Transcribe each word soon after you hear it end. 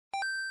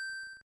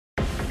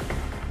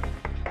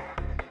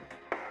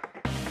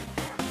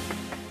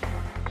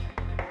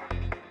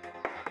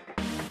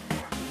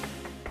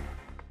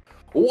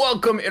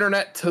Welcome,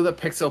 Internet, to the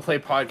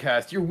PixelPlay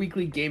podcast, your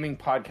weekly gaming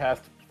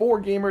podcast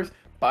for gamers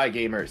by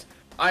gamers.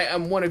 I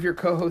am one of your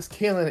co-hosts,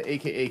 Kalen,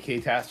 aka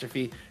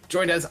Catastrophe,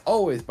 joined as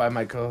always by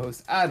my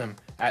co-host, Adam,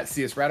 at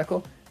CS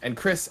Radical, and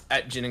Chris,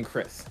 at Gin and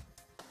Chris.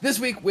 This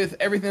week, with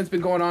everything that's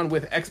been going on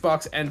with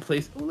Xbox and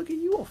PlayStation... Oh, look at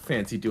you all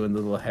fancy doing the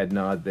little head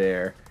nod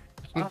there.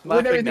 I'm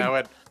laughing now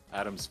at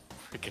Adam's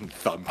freaking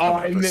thumb. Oh,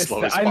 I missed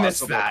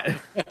that.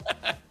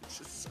 It's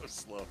just so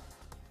slow.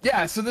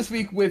 Yeah, so this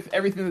week with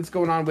everything that's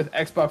going on with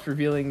Xbox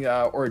revealing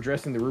or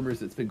addressing the rumors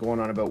that's been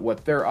going on about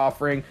what they're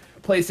offering,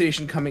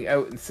 PlayStation coming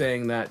out and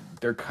saying that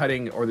they're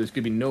cutting or there's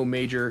going to be no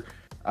major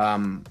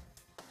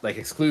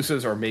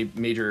exclusives or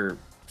major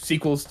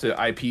sequels to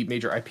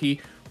major IP,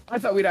 I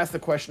thought we'd ask the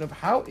question of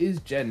how is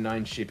Gen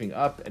 9 shaping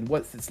up and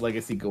what's its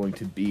legacy going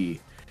to be?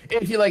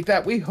 If you like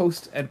that, we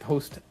host and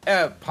post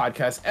a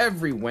podcast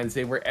every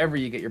Wednesday wherever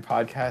you get your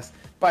podcasts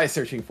by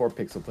searching for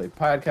PixelPlay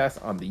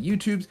Podcast on the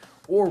YouTubes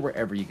or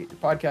wherever you get your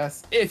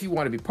podcasts. If you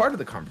want to be part of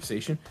the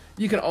conversation,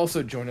 you can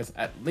also join us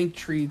at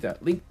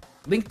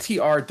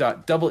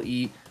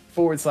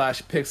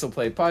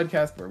linktr.ee/PixelPlay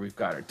Podcast, where we've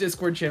got our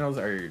Discord channels,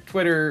 our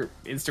Twitter,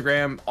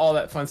 Instagram, all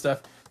that fun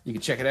stuff. You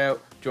can check it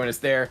out, join us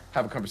there,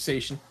 have a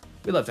conversation.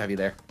 We'd love to have you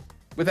there.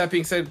 With that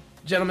being said,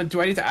 gentlemen,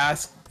 do I need to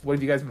ask, what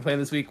have you guys been playing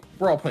this week?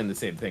 We're all playing the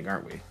same thing,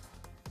 aren't we?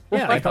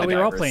 Yeah, I thought we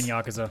were all playing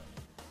Yakuza.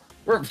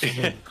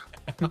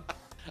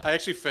 I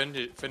actually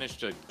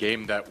finished a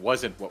game that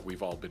wasn't what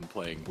we've all been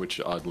playing, which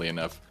oddly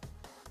enough,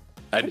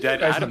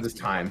 Adam this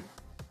time.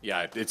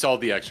 Yeah, it's all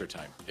the extra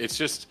time. It's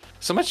just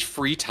so much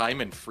free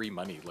time and free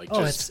money. Like,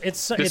 it's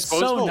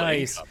so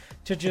nice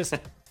to just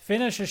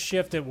finish a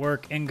shift at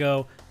work and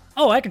go,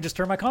 oh, I can just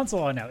turn my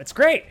console on now. It's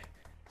great.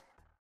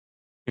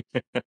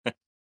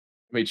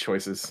 Made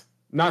choices.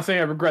 Not saying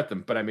I regret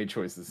them, but I made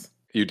choices.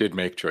 You did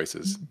make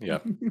choices. Yeah.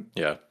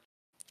 Yeah.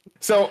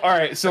 So, all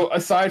right. So,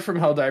 aside from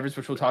Helldivers,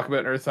 which we'll talk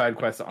about in our side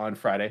quests on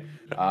Friday,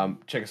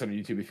 check us out on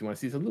YouTube if you want to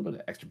see a little bit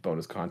of extra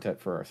bonus content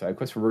for our side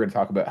quests, where we're going to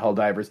talk about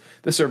Helldivers,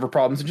 the server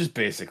problems, and just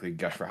basically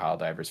gush for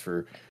Helldivers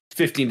for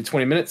 15 to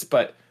 20 minutes.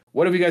 But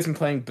what have you guys been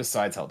playing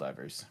besides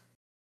Helldivers?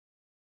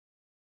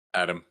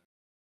 Adam,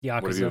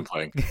 Yakuza. What have you been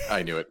playing?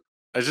 I knew it.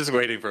 I was just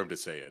waiting for him to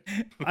say it.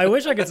 I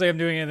wish I could say I'm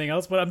doing anything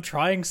else, but I'm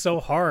trying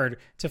so hard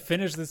to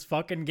finish this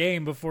fucking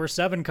game before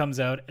 7 comes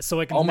out, so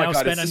I can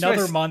spend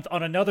another month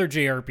on another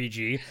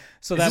JRPG.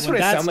 So that when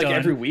that's done, like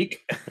every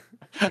week.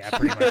 Yeah,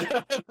 pretty much.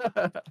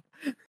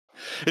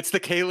 It's the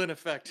Kalen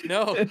effect.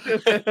 No.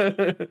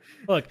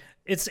 Look,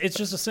 it's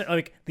just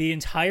like the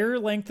entire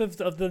length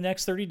of the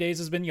next 30 days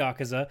has been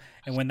Yakuza,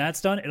 and when that's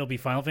done, it'll be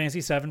Final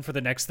Fantasy VII for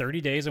the next 30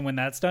 days, and when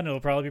that's done,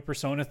 it'll probably be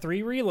Persona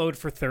 3 Reload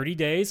for 30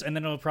 days, and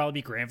then it'll probably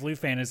be Grand Blue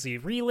Fantasy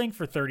Relink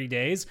for 30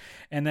 days,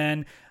 and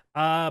then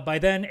by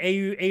then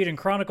AU8 and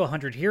Chronicle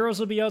 100 Heroes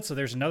will be out, so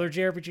there's another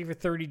JRPG for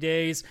 30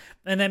 days,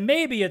 and then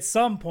maybe at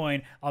some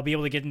point I'll be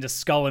able to get into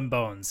Skull and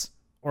Bones,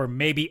 or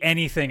maybe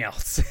anything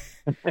else.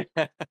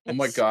 Oh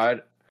my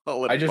god.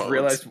 I just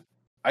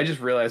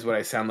realized what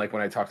I sound like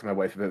when I talk to my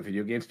wife about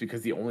video games,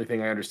 because the only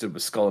thing I understood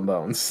was Skull and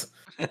Bones.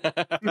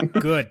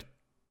 Good.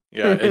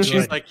 Yeah, and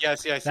she's like,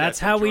 yes. That's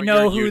how we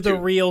know who the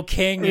real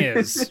king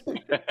is.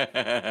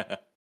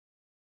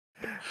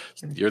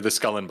 You're the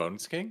Skull and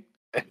Bones king?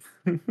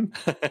 You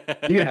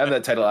can have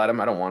that title, Adam.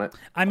 I don't want it.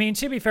 I mean,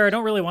 to be fair, I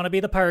don't really want to be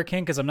the Pirate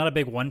King because I'm not a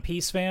big One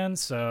Piece fan,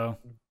 so...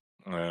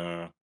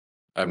 I've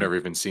never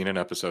even seen an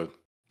episode.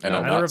 And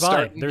I'm not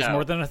starting. There's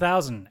more than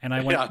 1,000, and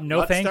I went,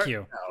 no thank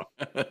you.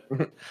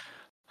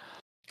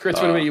 Chris,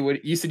 what about you?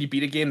 You said you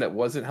beat a game that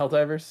wasn't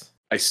Helldivers?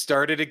 I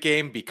started a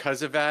game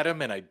because of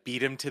Adam, and I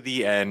beat him to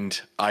the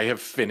end. I have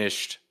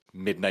finished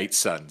Midnight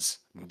Suns.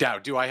 Now,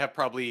 do I have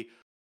probably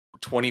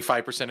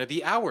 25% of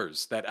the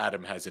hours that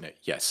Adam has in it?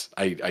 Yes,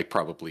 I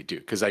probably do,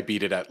 because I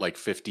beat it at like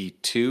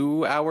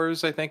 52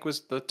 hours, I think was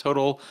the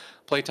total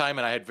playtime,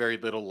 and I had very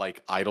little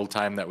like idle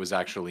time. That was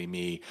actually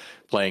me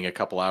playing a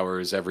couple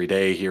hours every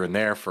day here and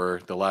there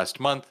for the last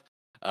month.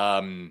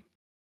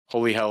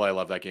 Holy hell, I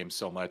love that game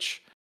so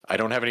much. I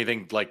don't have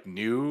anything like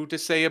new to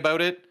say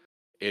about it.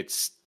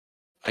 It's,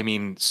 I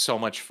mean, so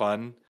much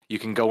fun. You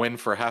can go in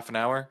for half an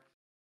hour,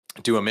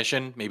 do a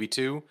mission, maybe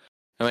 2,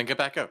 and then get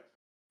back out.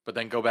 But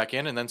then go back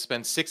in and then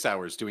spend 6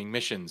 hours doing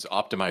missions,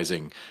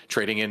 optimizing,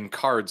 trading in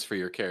cards for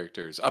your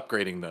characters,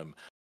 upgrading them,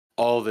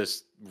 all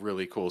this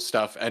really cool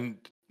stuff. And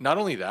not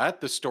only that,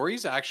 the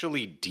story's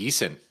actually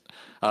decent.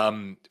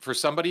 For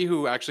somebody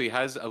who actually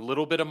has a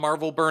little bit of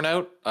Marvel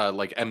burnout,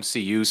 like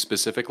MCU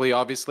specifically,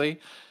 obviously,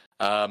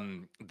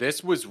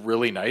 this was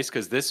really nice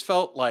because this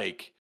felt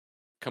like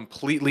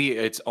completely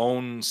its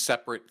own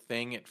separate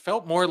thing. It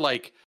felt more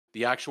like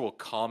the actual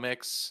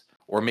comics,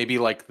 or maybe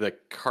like the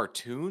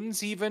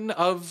cartoons even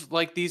of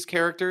like these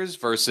characters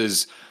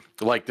versus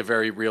like the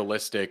very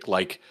realistic,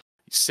 like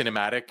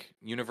cinematic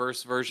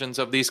universe versions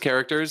of these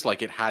characters.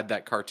 Like it had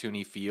that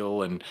cartoony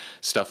feel and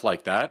stuff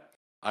like that.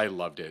 I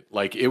loved it.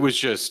 Like it was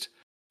just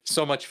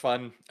so much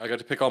fun. I got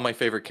to pick all my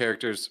favorite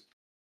characters,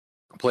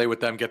 play with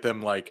them, get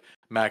them like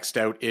maxed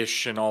out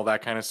ish and all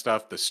that kind of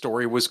stuff. The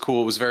story was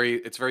cool. It's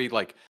very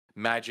like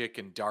magic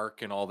and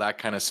dark and all that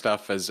kind of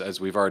stuff, as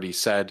we've already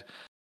said.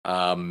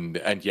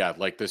 And yeah,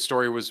 like the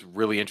story was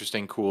really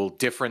interesting, cool,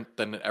 different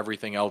than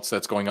everything else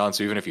that's going on.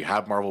 So even if you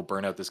have Marvel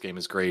Burnout, this game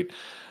is great.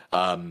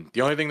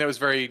 The only thing that was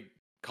very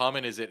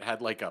common is it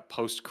had like a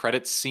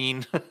post-credits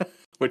scene,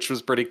 which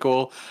was pretty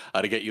cool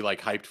to get you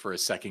like hyped for a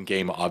second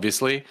game,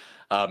 obviously.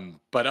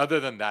 But other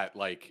than that,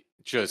 like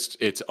just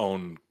its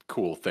own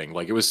cool thing.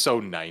 Like it was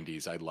so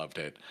 90s. I loved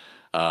it.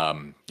 Yeah,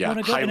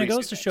 and it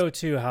goes to show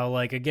too how,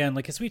 like, again,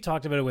 like, because we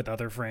talked about it with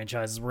other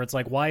franchises where it's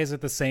like, why is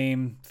it the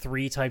same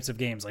 3 types of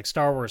games? Like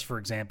Star Wars, for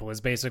example,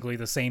 is basically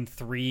the same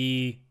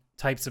 3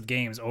 types of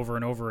games over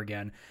and over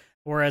again.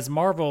 Whereas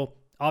Marvel,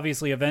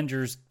 obviously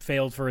Avengers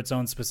failed for its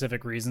own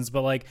specific reasons,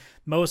 but like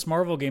most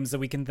Marvel games that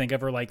we can think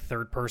of are like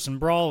third-person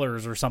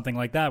brawlers or something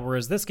like that.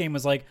 Whereas this game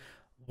was like,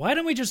 why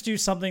don't we just do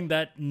something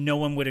that no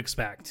one would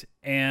expect?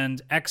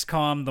 And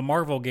XCOM, the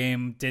Marvel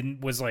game,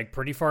 was like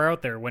pretty far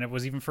out there. When it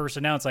was even first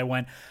announced, I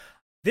went,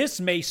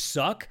 this may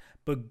suck,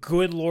 but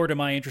good Lord,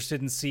 am I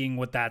interested in seeing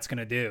what that's going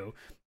to do?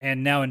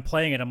 And now in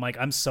playing it, I'm like,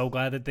 I'm so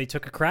glad that they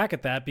took a crack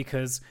at that,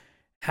 because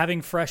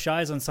having fresh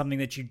eyes on something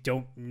that you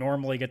don't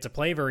normally get to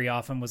play very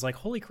often was like,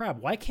 holy crap,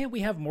 why can't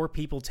we have more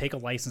people take a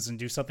license and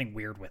do something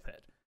weird with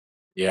it?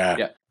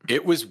 Yeah,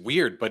 it was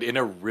weird, but in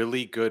a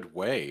really good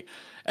way.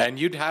 And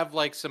you'd have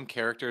like some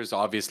characters,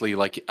 obviously,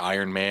 like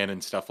Iron Man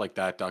and stuff like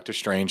that, Doctor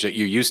Strange, that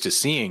you're used to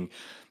seeing,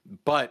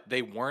 but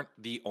they weren't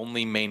the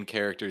only main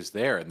characters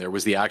there. And there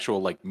was the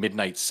actual like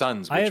Midnight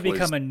Suns. I have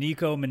become a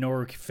Nico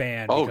Minoru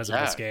fan because of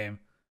this game.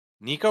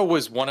 Nico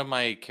was one of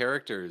my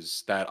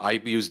characters that I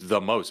used the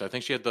most. I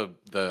think she had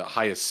the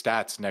highest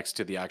stats next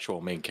to the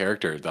actual main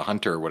character, the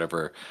Hunter, or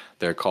whatever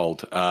they're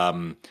called.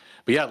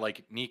 But yeah,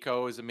 like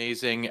Nico is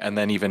amazing. And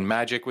then even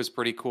Magic was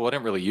pretty cool. I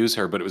didn't really use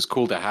her, but it was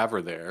cool to have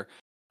her there.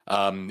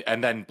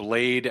 And then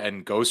Blade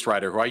and Ghost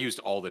Rider, who I used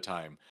all the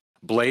time.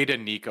 Blade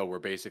and Nico were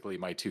basically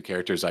my 2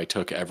 characters I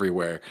took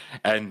everywhere.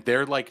 And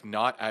they're like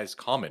not as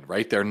common,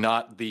 right? They're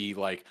not the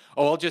like,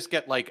 oh, I'll just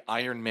get like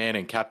Iron Man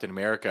and Captain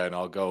America and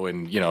I'll go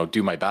and,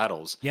 do my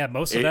battles. Yeah,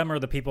 most of them are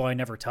the people I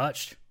never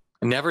touched.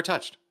 Never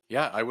touched.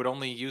 Yeah, I would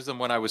only use them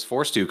when I was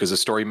forced to, because a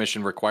story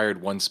mission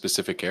required one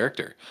specific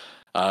character.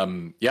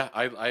 Yeah,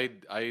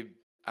 I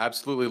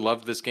absolutely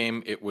loved this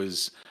game. It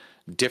was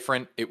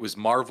different. It was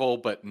Marvel,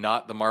 but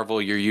not the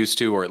Marvel you're used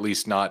to, or at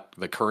least not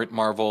the current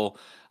Marvel.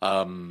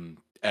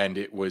 And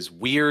it was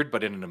weird,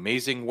 but in an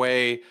amazing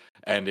way.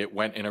 And it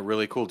went in a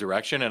really cool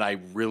direction. And I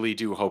really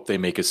do hope they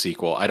make a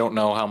sequel. I don't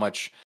know how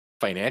much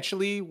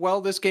financially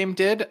well this game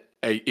did.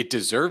 It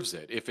deserves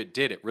it. If it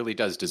did, it really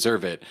does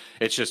deserve it.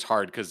 It's just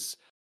hard because,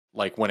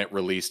 like, when it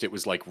released, it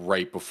was like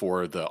right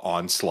before the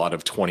onslaught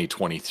of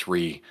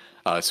 2023.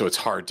 So it's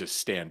hard to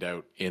stand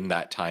out in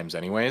that times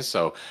anyways.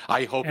 So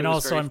I hope. And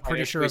also, I'm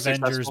pretty sure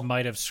Avengers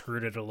might have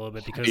screwed it a little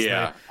bit, because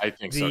I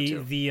think so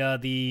too.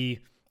 The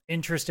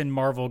interest in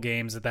Marvel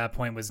games at that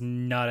point was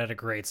not at a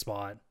great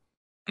spot.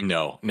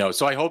 No.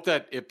 So I hope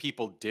that if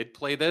people did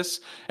play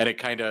this and it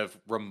kind of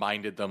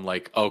reminded them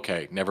like,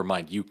 okay, never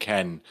mind, you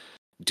can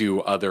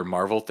do other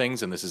Marvel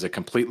things. And this is a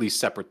completely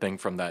separate thing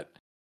from that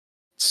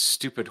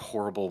stupid,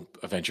 horrible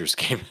Avengers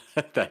game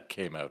that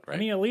came out, right? I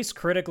mean, at least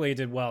critically it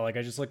did well. Like,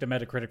 I just looked at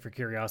Metacritic for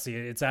curiosity.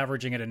 It's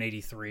averaging at an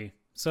 83.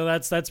 So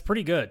that's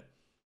pretty good.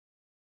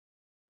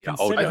 Yeah,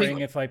 Considering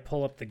if I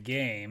pull up the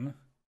game,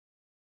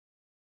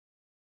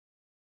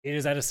 it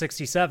is at a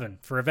 67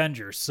 for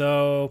Avengers.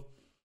 So,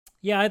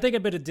 yeah, I think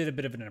it did a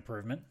bit of an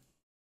improvement.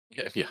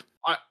 Yeah.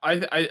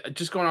 I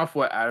just going off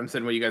what Adam said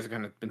and what you guys have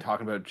kind of been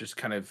talking about, just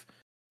kind of,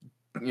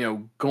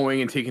 going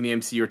and taking the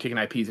MCU or taking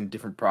IPs and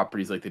different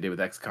properties like they did with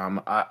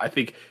XCOM. I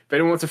think if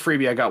anyone wants a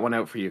freebie, I got one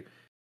out for you.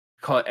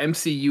 Call it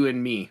MCU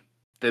and Me,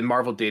 the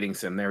Marvel dating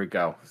sim. There we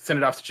go. Send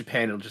it off to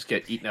Japan. It'll just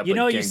get eaten up.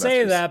 You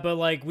say that, but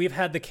like we've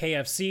had the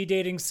KFC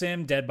dating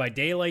sim. Dead by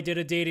Daylight did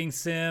a dating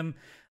sim.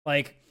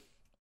 Like,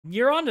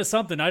 you're onto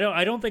something.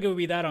 I don't think it would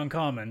be that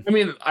uncommon. I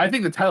mean, I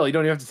think the title you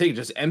don't even have to take it,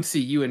 just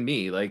MCU and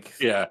Me. Like,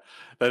 yeah,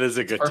 that is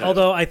a good title.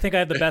 Although I think I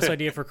have the best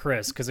idea for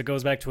Chris, because it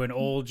goes back to an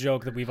old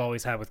joke that we've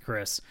always had with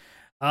Chris.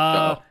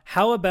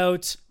 How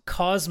about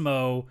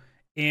Cosmo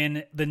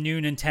in the new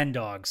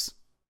Nintendogs?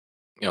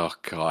 Oh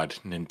God,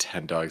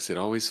 Nintendogs! It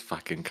always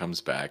fucking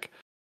comes back.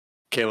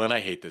 Kaylin, I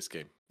hate this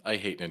game. I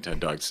hate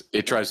Nintendogs.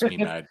 It drives me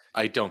mad.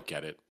 I don't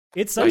get it.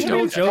 It's such an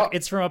old joke.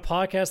 It's from a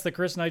podcast that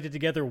Chris and I did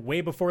together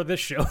way before this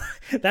show.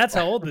 That's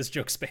how old this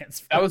joke spans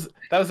from.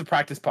 That was a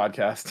practice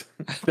podcast.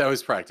 That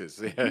was practice.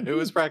 Yeah, it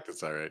was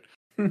practice. All right.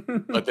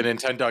 But the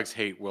Nintendogs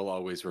hate will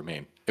always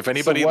remain. If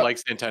anybody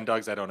likes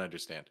Nintendogs, I don't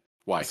understand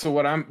why. So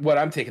what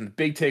I'm taking, the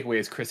big takeaway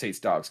is Chris hates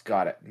dogs.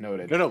 Got it.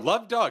 Noted. No,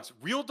 love dogs.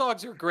 Real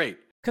dogs are great.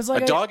 Because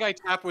like a dog I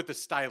tap with the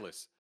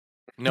stylus.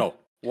 No.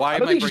 Why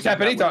am I bringing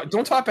tap any dog?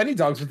 Don't tap any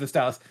dogs with the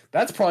stylus.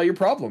 That's probably your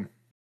problem.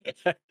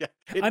 Yeah,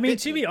 I mean,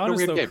 to be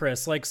honest though,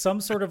 Chris, like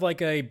some sort of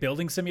like a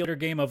building simulator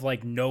game of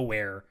like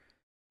Nowhere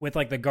with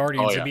like the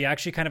Guardians would be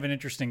actually kind of an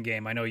interesting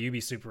game. I know you'd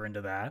be super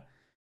into that.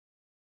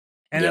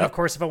 And then, of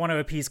course, if I want to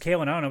appease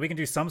Kalen, I don't know, we can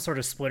do some sort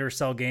of Splinter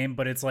Cell game,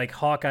 but it's like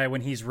Hawkeye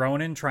when he's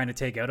Ronin trying to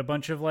take out a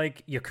bunch of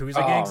like Yakuza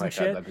gangs and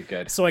shit. That'd be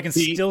good. So I can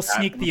still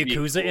sneak the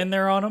Yakuza in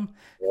there on him.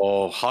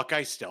 Oh,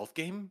 Hawkeye stealth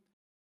game?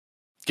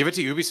 Give it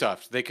to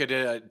Ubisoft. They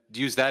could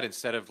use that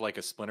instead of like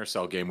a Splinter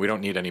Cell game. We don't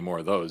need any more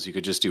of those. You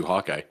could just do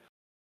Hawkeye.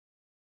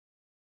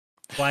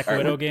 Black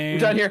Widow game. We're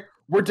done here.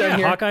 We're done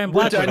here. Hawkeye and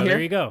Black Widow. There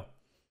you go.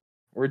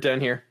 We're done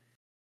here.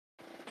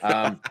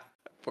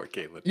 Poor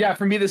Caitlin. Yeah,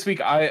 for me this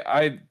week,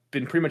 I've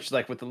been pretty much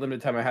like with the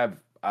limited time I have,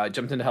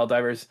 jumped into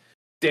Helldivers.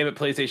 Damn it,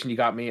 PlayStation, you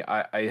got me.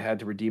 I had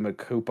to redeem a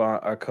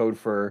code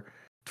for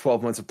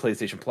 12 months of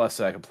PlayStation Plus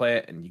so I could play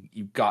it, and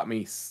you got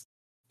me.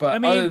 But I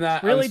mean, other than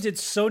that, really, did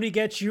Sony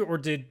get you, or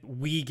did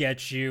we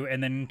get you,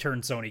 and then in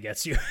turn Sony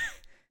gets you?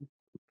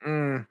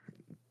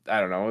 I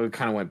don't know. It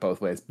kind of went both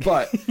ways.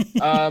 But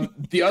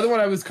the other one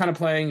I was kind of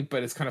playing,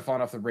 but it's kind of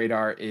fallen off the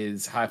radar,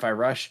 is Hi-Fi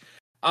Rush.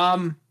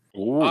 I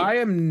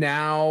am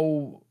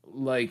now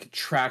like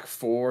track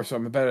 4, so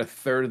I'm about a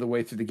third of the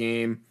way through the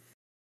game.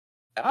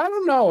 I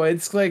don't know.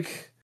 It's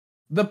like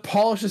the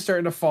polish is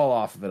starting to fall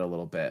off of it a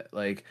little bit.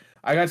 Like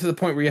I got to the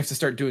point where you have to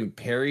start doing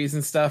parries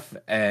and stuff,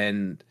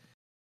 and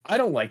I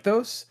don't like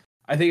those.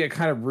 I think it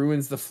kind of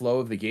ruins the flow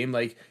of the game.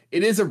 Like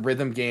it is a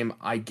rhythm game,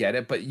 I get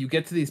it, but you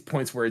get to these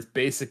points where it's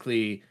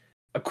basically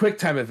a quick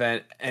time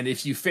event, and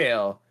if you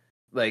fail,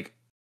 like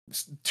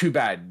too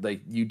bad.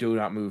 Like you do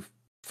not move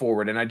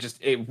forward, and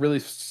it really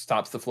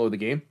stops the flow of the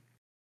game.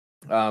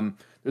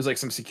 There's like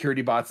some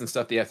security bots and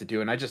stuff that you have to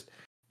do, and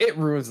it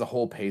ruins the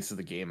whole pace of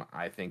the game.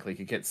 I think like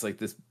it gets like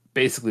this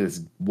basically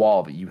this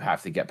wall that you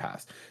have to get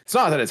past. It's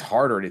not that it's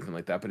hard or anything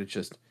like that, but it's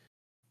just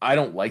I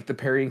don't like the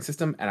parrying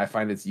system, and I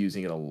find it's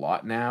using it a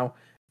lot now.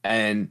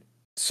 And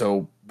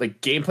so like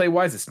gameplay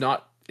wise, it's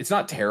not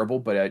terrible,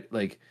 but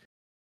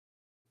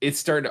it's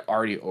starting to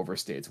already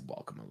overstay its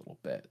welcome a little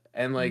bit.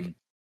 And like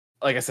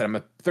I said, I'm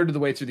a third of the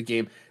way through the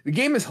game. The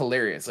game is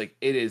hilarious. Like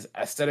it is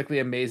aesthetically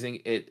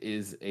amazing. It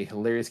is a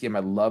hilarious game. I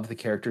love the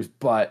characters,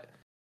 but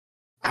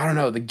I don't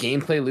know, the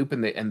gameplay loop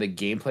and the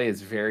gameplay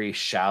is very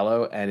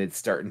shallow, and it's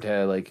starting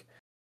to like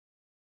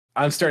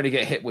I'm starting to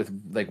get hit with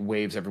like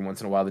waves every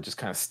once in a while that just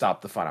kind of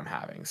stop the fun I'm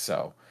having.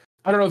 So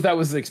I don't know if that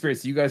was the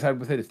experience you guys had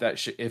with it,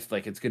 if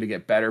like it's going to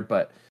get better,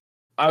 but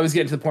I was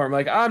getting to the point where I'm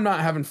like, I'm not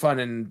having fun,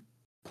 and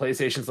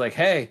PlayStation's like,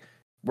 hey,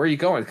 where are you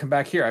going? Come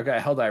back here. I've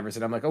got Helldivers.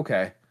 And I'm like,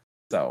 okay.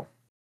 So,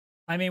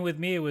 I mean, with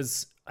me, it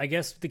was, I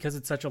guess because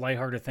it's such a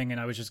lighthearted thing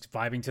and I was just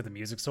vibing to the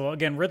music. So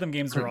again, rhythm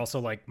games are also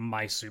like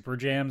my super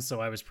jam.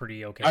 So I was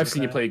pretty okay. I've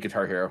seen you play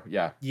Guitar Hero.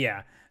 Yeah.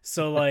 Yeah.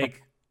 So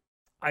like,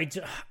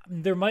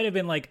 there might have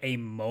been like a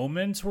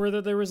moment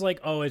where there was like,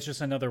 oh, it's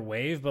just another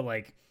wave, but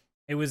like,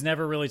 it was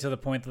never really to the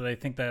point that I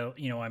think that,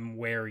 I'm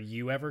where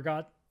you ever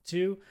got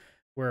to,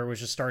 where it was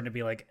just starting to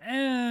be like,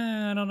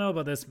 I don't know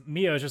about this.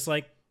 Mia was just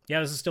like,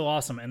 yeah, this is still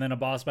awesome. And then a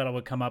boss battle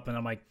would come up and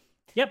I'm like,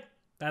 yep,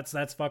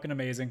 that's fucking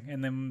amazing.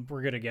 And then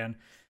we're good again.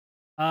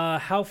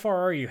 How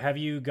far are you? Have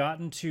you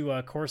gotten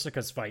to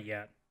Corsica's fight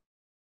yet?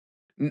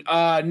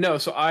 No.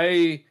 So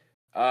I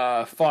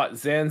fought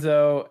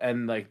Zanzo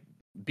and like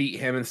beat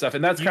him and stuff.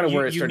 And that's kind of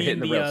where it started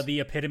hitting the rails.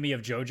 The epitome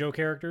of JoJo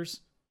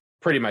characters?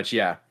 Pretty much,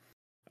 yeah.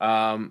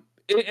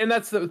 And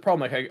that's the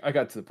problem. Like I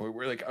got to the point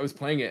where like I was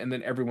playing it, and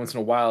then every once in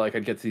a while, like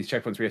I'd get to these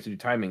checkpoints where you have to do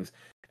timings,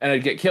 and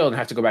I'd get killed and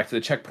have to go back to the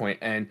checkpoint,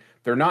 and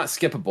they're not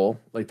skippable.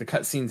 Like the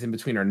cutscenes in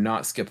between are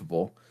not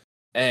skippable,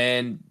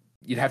 and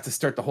you'd have to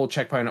start the whole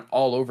checkpoint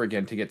all over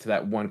again to get to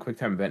that one quick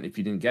time event. If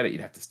you didn't get it,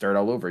 you'd have to start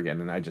all over again,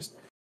 and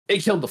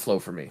it killed the flow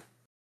for me.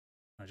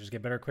 I'll just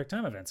get better quick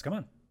time events. Come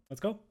on,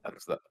 let's go.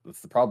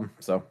 That's the problem.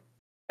 So.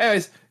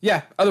 Anyways,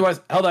 yeah, otherwise,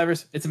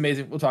 Helldivers, it's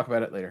amazing. We'll talk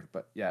about it later.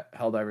 But yeah,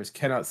 Helldivers,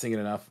 cannot sing it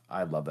enough.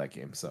 I love that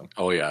game. So.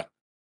 Oh, yeah.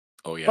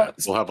 But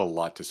we'll have a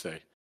lot to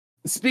say.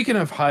 Speaking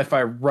of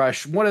Hi-Fi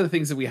Rush, one of the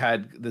things that we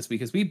had this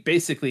week is we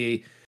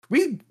basically,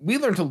 we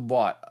learned a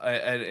lot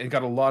and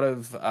got a lot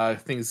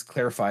of things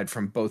clarified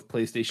from both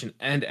PlayStation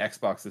and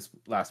Xbox this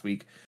last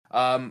week.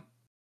 We're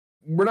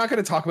not going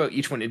to talk about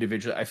each one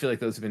individually. I feel like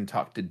those have been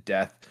talked to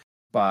death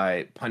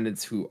by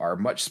pundits who are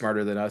much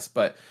smarter than us.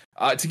 But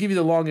to give you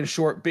the long and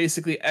short,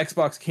 basically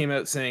Xbox came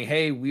out saying,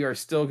 hey, we are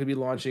still going to be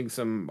launching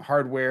some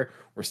hardware.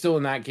 We're still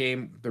in that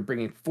game. They're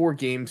bringing 4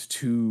 games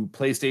to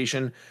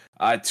PlayStation.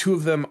 2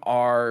 of them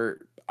are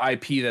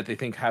IP that they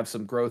think have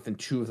some growth, and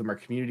 2 of them are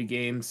community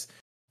games.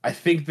 I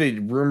think the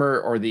rumor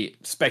or the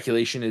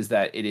speculation is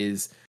that it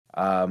is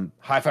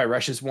Hi-Fi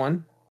Rush is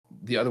one.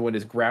 The other one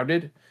is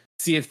Grounded,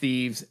 Sea of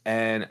Thieves,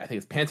 and I think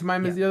it's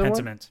Pantomime is the other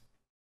one.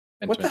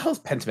 What the hell is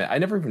Pentiment? I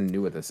never even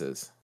knew what this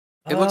is.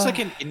 It looks like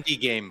an indie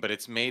game, but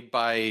it's made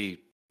by,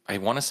 I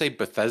want to say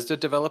Bethesda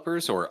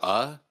developers or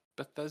a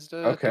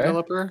Bethesda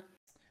developer.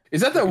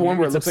 Is that the one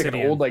where it looks like an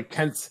old like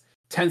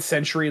 10th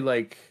century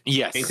like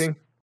painting?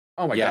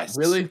 Oh my god,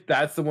 really?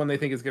 That's the one they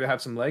think is going to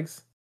have some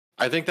legs?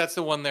 I think that's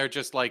the one they're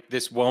just like,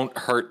 this won't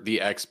hurt the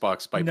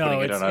Xbox by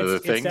putting it on other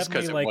things. It's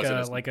definitely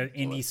like an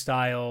indie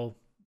style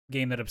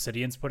game that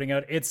Obsidian's putting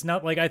out. It's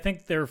not like, I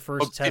think their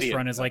first test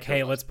run is like,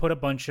 hey, let's put a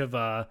bunch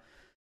of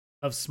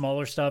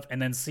smaller stuff and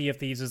then see if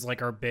these is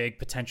like our big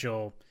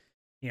potential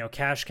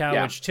cash cow.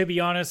 Yeah. Which, to be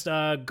honest,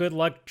 good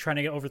luck trying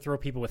to overthrow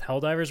people with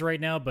Helldivers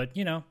right now. But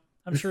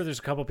I'm sure there's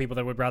a couple people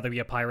that would rather be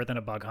a pirate than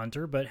a bug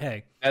hunter. But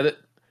hey,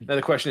 Now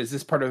the question is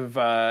this part of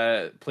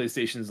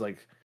PlayStation's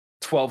like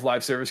 12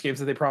 live service games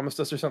that they promised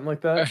us or something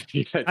like that?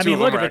 Yeah, I two mean,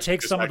 of look, them if are it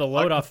takes actually some of the just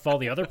load off of all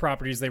the other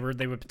properties they would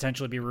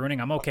potentially be ruining,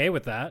 I'm okay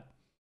with that.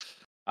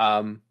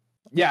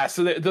 Yeah,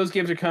 so those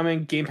games are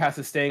coming. Game Pass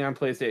is staying on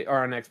PlayStation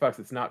or on Xbox.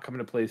 It's not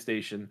coming to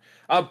PlayStation.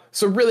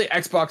 So really,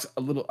 Xbox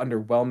a little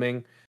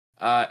underwhelming.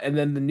 And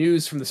then the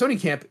news from the Sony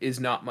camp is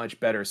not much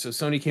better. So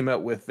Sony came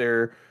out with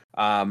their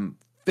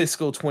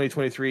fiscal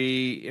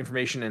 2023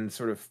 information and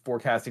sort of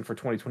forecasting for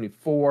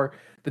 2024.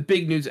 The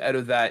big news out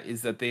of that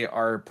is that they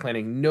are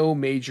planning no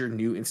major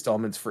new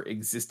installments for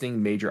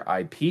existing major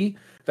IP.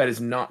 That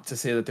is not to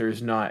say that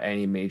there's not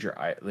any major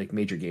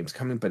games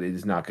coming, but it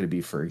is not going to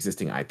be for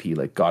existing IP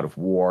like God of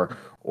War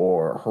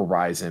or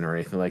Horizon or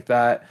anything like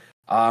that.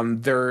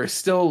 They're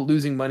still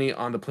losing money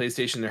on the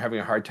PlayStation. They're having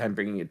a hard time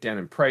bringing it down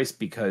in price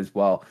because,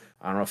 well,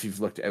 I don't know if you've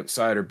looked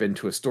outside or been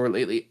to a store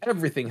lately.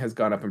 Everything has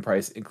gone up in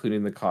price,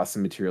 including the costs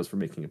and materials for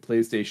making a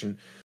PlayStation.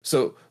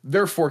 So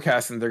they're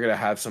forecasting they're going to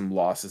have some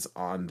losses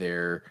on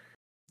their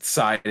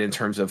side in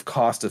terms of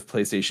cost of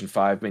PlayStation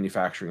 5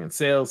 manufacturing and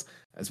sales,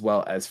 as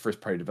well as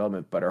first-party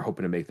development, but are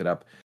hoping to make that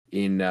up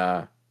in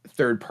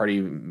third-party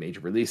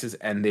major releases.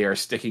 And they are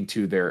sticking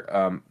to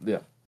their,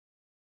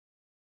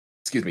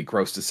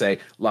 gross to say,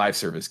 live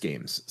service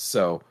games.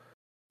 So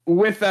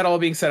with that all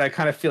being said, I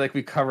kind of feel like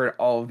we covered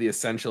all of the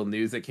essential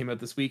news that came out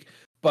this week.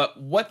 But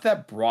what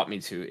that brought me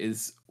to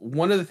is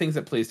one of the things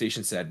that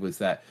PlayStation said was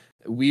that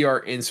we are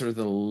in sort of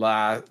the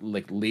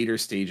later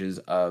stages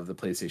of the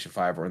PlayStation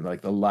 5, or in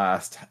like the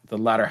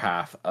latter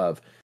half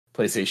of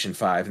PlayStation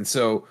 5. And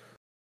so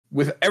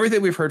with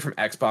everything we've heard from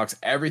Xbox,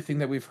 everything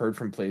that we've heard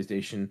from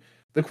PlayStation,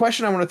 the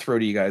question I want to throw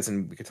to you guys,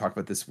 and we could talk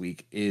about this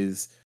week,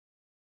 is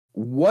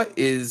what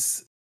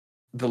is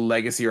the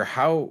legacy, or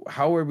how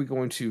are we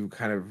going to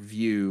kind of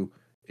view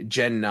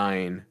Gen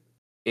 9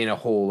 in a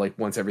whole, like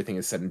once everything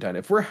is said and done?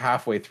 If we're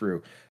halfway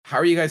through, how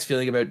are you guys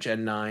feeling about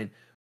Gen 9?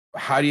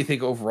 How do you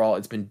think overall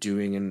it's been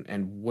doing,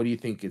 and what do you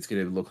think it's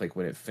going to look like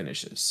when it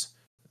finishes?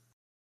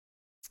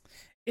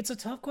 It's a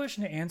tough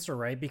question to answer,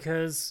 right?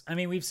 Because, I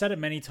mean, we've said it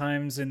many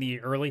times in the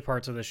early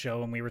parts of the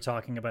show when we were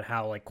talking about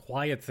how like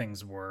quiet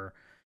things were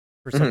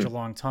for such a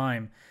long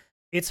time.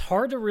 It's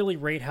hard to really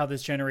rate how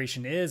this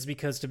generation is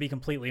because, to be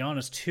completely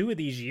honest, 2 of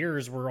these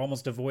years were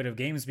almost devoid of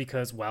games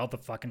because, well, the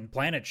fucking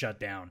planet shut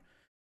down.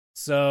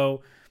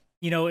 So,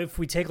 if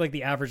we take like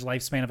the average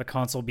lifespan of a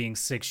console being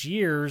 6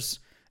 years,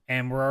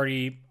 and we're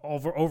already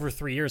over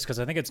 3 years, because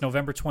I think it's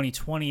November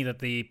 2020 that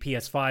the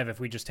PS5,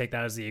 if we just take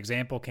that as the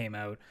example, came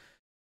out.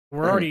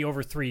 We're already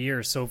over 3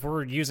 years. So if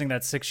we're using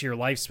that 6-year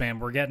lifespan,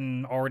 we're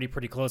getting already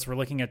pretty close. We're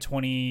looking at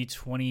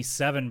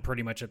 2027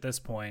 pretty much at this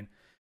point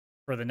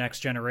for the next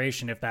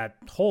generation, if that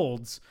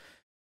holds.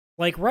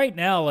 Like right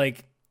now,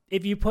 like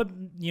if you put,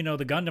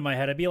 the gun to my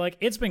head, I'd be like,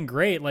 it's been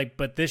great, like,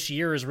 but this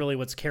year is really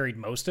what's carried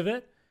most of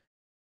it.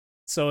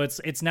 So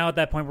it's now at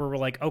that point where we're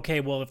like,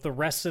 okay, well, if the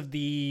rest of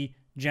the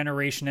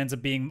generation ends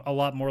up being a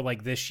lot more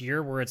like this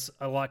year, where it's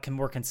a lot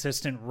more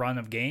consistent run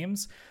of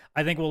games,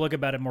 I think we'll look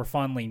about it more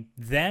fondly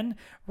then.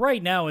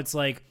 Right now, it's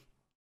like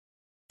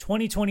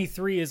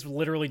 2023 is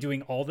literally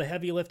doing all the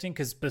heavy lifting,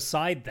 because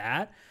beside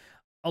that,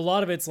 a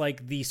lot of it's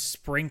like the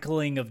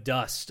sprinkling of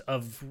dust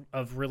of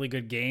really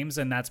good games,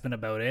 and that's been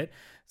about it.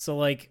 So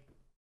like,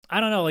 I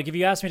don't know, like if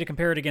you asked me to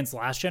compare it against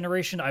last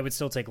generation, I would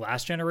still take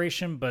last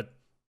generation, but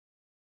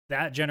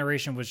that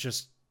generation was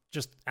just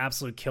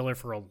absolute killer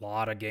for a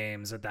lot of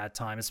games at that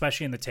time,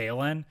 especially in the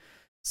tail end.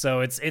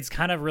 So it's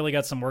kind of really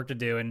got some work to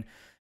do, and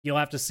you'll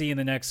have to see in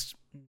the next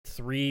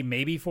 3,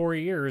 maybe 4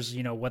 years,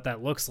 what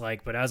that looks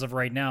like. But as of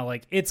right now,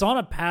 like it's on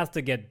a path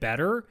to get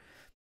better.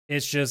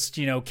 It's just,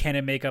 can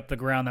it make up the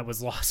ground that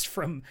was lost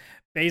from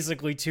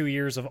basically 2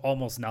 years of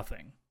almost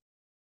nothing?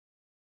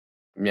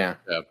 Yeah.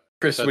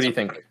 Chris, what do you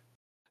think?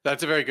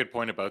 That's a very good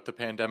point about the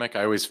pandemic.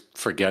 I always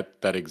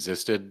forget that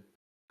existed,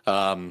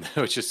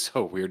 which is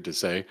so weird to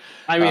say.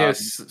 I mean,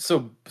 it's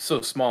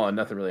so small and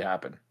nothing really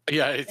happened.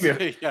 Yeah, give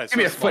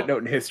me a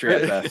footnote in history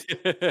at best.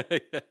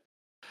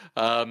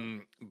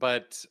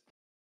 But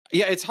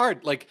yeah, it's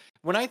hard. Like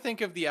when I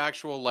think of the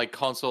actual like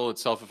console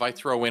itself, if I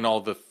throw in all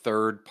the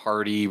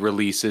third-party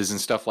releases and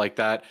stuff like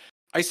that,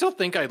 I still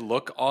think I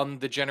look on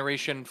the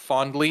generation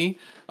fondly.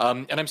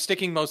 And I'm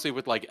sticking mostly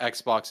with like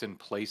Xbox and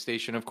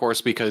PlayStation, of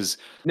course, because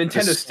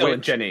Nintendo's still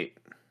in Gen 8.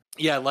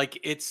 Yeah, like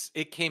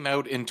it came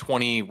out in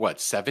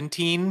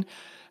 17,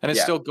 and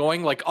it's still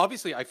going. Like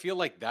obviously, I feel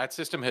like that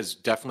system has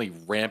definitely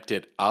ramped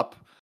it up.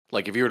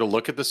 Like if you were to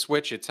look at the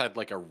Switch, it's had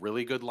like a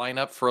really good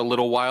lineup for a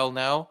little while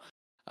now.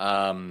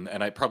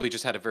 And I probably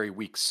just had a very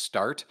weak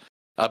start.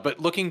 But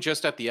looking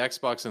just at the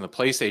Xbox and the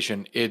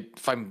PlayStation,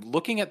 if I'm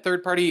looking at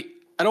third party,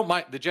 I don't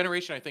mind. The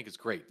generation I think is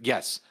great.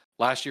 Yes,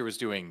 last year was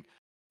doing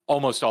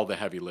almost all the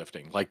heavy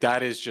lifting. Like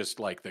that is just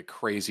like the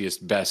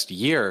craziest best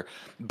year.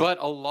 But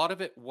a lot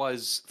of it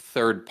was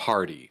third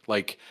party.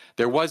 Like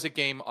there was a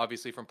game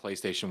obviously from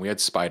PlayStation. We had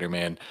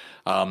Spider-Man.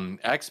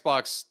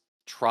 Xbox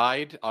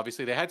tried.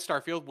 Obviously, they had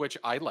Starfield, which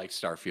I like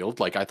Starfield.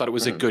 Like, I thought it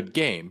was a Mhm. good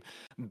game,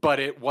 but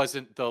it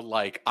wasn't the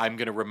like I'm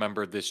gonna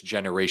remember this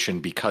generation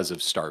because of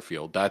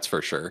Starfield. That's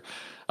for sure.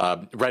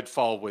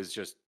 Redfall was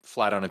just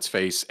flat on its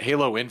face.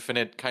 Halo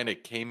Infinite kind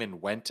of came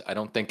and went. I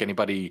don't think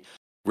anybody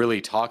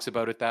really talks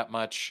about it that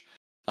much.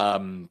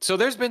 So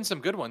there's been some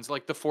good ones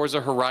like the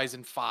Forza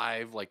Horizon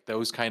 5, like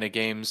those kind of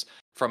games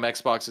from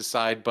Xbox's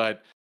side,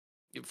 but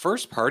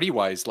first party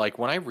wise, like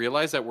when I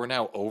realize that we're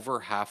now over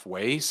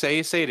halfway, say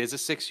it is a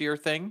 6 year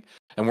thing,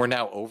 and we're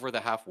now over the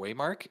halfway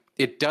mark,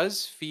 it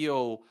does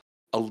feel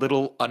a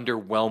little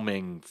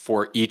underwhelming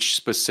for each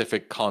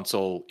specific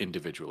console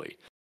individually.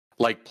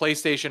 Like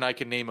PlayStation, I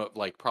can name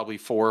like probably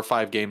 4 or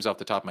 5 games off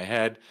the top of my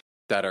head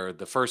that are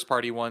the first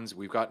party ones.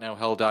 We've got now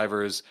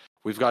Helldivers,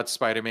 we've got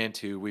Spider-Man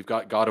 2, we've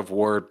got God of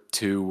War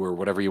 2 or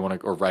whatever you want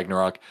to, or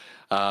Ragnarok.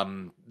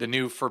 The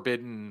new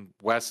Forbidden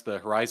West, the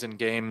Horizon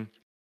game.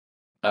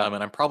 And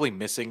I'm probably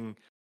missing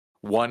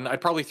one.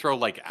 I'd probably throw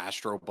like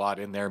Astrobot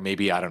in there.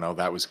 Maybe, I don't know.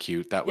 That was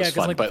cute. That Yeah, was because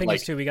fun. like the But thing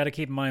is like, too, we got to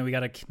keep in mind we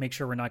got to make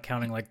sure we're not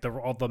counting like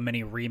all the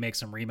many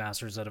remakes and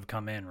remasters that have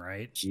come in,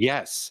 right?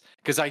 yes,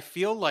 because I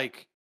feel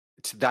like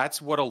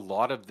that's what a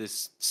lot of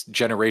this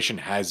generation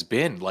has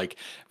been like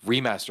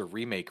remaster,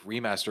 remake,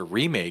 remaster,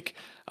 remake.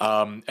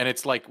 And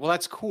it's like, well,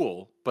 that's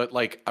cool, but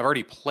like I've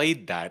already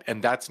played that,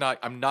 and that's not.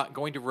 I'm not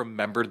going to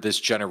remember this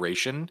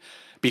generation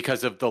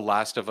because of The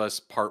Last of Us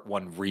Part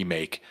One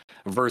remake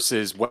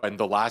versus when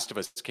The Last of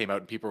Us came out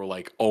and people were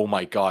like, "Oh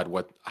my god,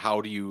 what?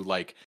 How do you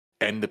like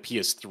end the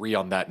PS3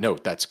 on that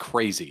note? That's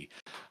crazy."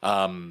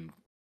 Um,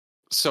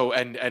 so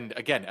and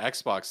again,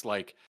 Xbox,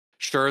 like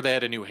sure they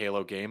had a new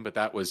Halo game, but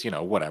that was,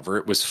 whatever.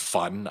 It was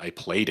fun. I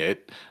played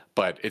it,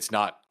 but it's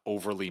not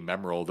overly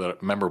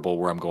memorable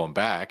where I'm going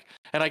back.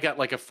 And I got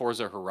like a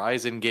Forza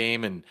Horizon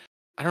game, and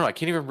I don't know, I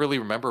can't even really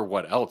remember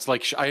what else.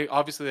 Like I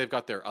obviously they've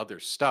got their other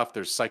stuff.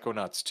 There's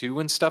Psychonauts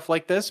 2 and stuff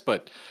like this,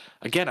 but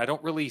again, I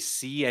don't really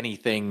see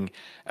anything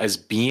as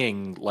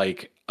being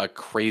like a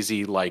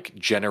crazy like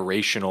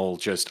generational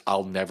just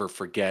I'll never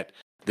forget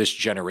this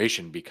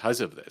generation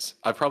because of this.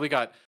 I've probably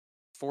got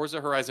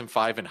Forza Horizon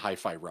 5 and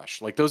Hi-Fi Rush.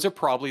 Like those are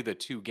probably the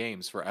two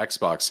games for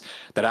Xbox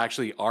that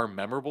actually are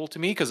memorable to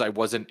me because I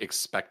wasn't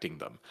expecting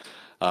them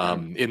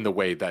in the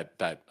way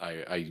that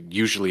I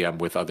usually am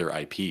with other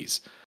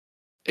IPs.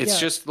 It's Yeah,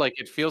 just like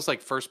it feels like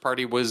first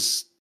party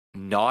was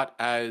not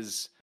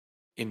as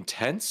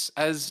intense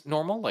as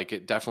normal. Like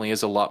it definitely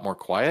is a lot more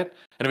quiet.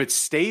 And if it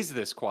stays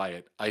this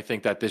quiet, I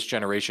think that this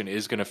generation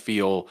is going to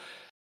feel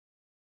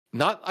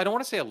not, I don't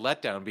want to say a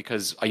letdown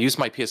because I use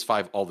my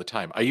PS5 all the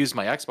time. I use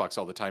my Xbox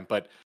all the time,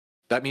 but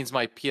that means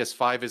my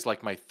PS5 is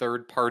like my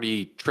third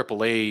party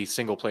AAA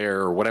single player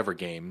or whatever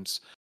games.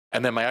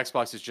 And then my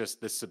Xbox is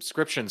just this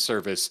subscription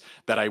service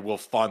that I will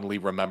fondly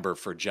remember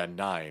for Gen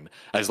 9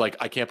 as like,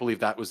 I can't believe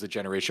that was the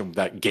generation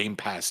that Game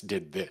Pass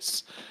did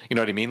this. You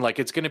know what I mean? Like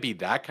it's going to be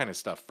that kind of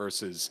stuff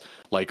versus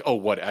like, oh,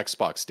 what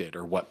Xbox did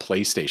or what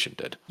PlayStation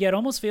did. yeah, it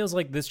almost feels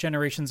like this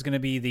generation is going to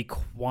be the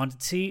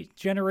quantity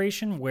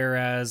generation,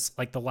 whereas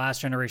like the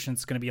last generation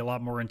is going to be a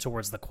lot more in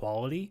towards the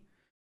quality.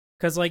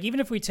 Because like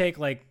even if we take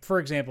like for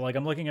example, like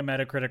I'm looking at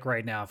Metacritic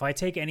right now. If I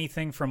take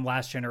anything from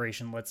last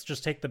generation, let's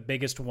just take the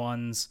biggest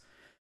ones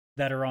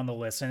that are on the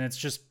list, and it's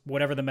just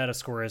whatever the meta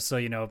score is.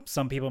 So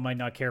some people might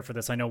not care for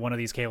this. I know one of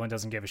these Kalen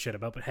doesn't give a shit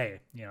about, but hey,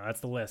 that's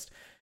the list.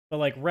 But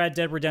like Red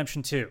Dead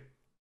Redemption 2,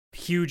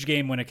 huge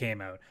game when it came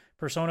out.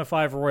 Persona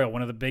 5 Royal,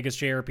 one of the biggest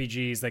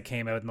JRPGs that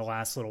came out in the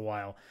last little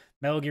while.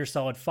 Metal Gear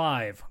Solid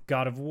 5,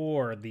 God of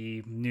War,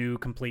 the new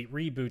complete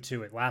reboot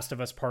to it, Last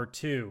of Us Part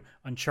 2,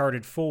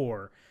 Uncharted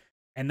 4,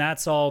 and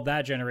that's all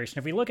that generation.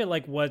 If we look at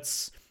like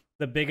what's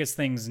the biggest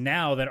things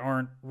now that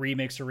aren't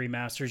remakes or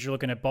remasters, you're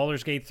looking at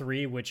Baldur's Gate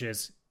 3, which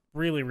is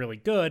really, really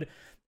good,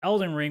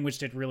 Elden Ring, which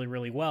did really,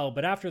 really well,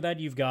 but after that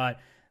you've got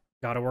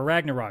God of War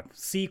Ragnarok,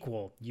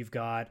 sequel, you've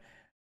got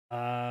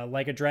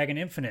Like a Dragon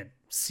Infinite,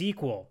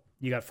 sequel,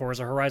 you got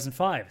Forza Horizon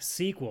 5,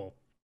 sequel,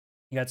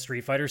 you got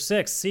Street Fighter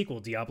 6, sequel,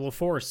 Diablo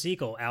 4,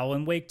 sequel,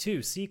 Alan Wake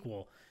 2,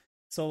 sequel.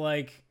 So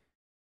like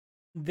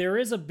there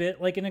is a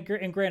bit like, and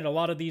granted, a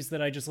lot of these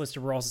that I just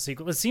listed were also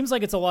sequel. It seems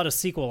like it's a lot of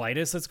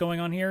sequelitis that's going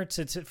on here,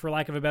 for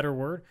lack of a better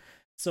word.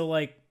 So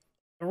like,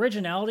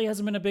 originality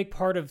hasn't been a big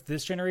part of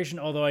this generation,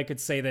 although I could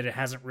say that it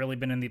hasn't really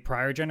been in the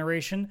prior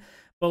generation.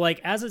 But like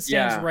as it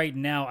stands right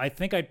now, I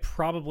think I'd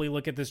probably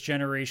look at this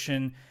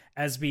generation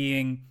as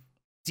being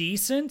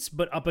decent,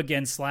 but up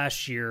against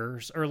last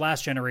year's or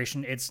last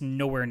generation, it's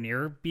nowhere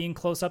near being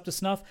close up to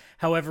snuff.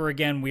 However,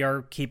 again, we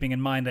are keeping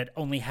in mind that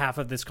only half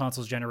of this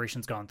console's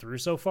generation's gone through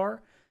so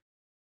far.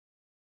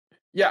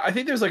 Yeah, I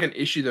think there's like an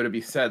issue though to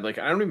be said. Like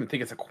I don't even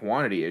think it's a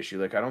quantity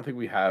issue. Like I don't think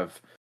we have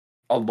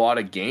a lot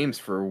of games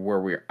for where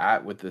we're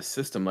at with this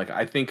system. Like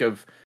I think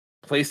of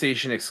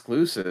PlayStation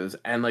exclusives,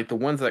 and like the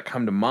ones that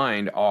come to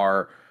mind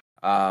are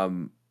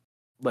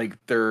like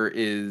there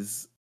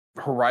is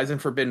Horizon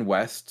Forbidden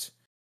West,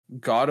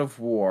 God of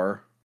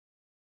War.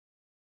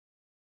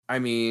 I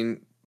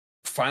mean,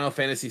 Final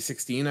Fantasy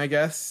 16, I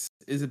guess,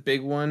 is a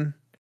big one.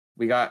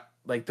 We got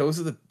like those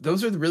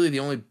are really the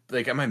only,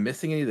 like, am I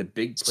missing any of the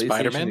big PlayStation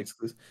Spider-Man?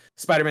 exclusive?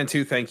 Spider-Man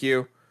 2, thank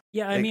you.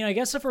 Yeah, I Like, mean, I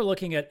guess if we're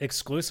looking at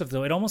exclusive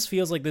though, it almost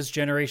feels like this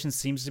generation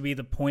seems to be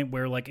the point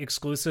where like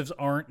exclusives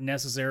aren't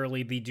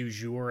necessarily the du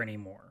jour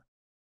anymore.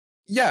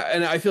 yeah,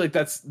 and I feel like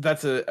that's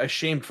a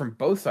shame from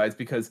both sides,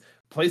 because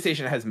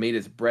PlayStation has made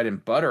its bread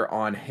and butter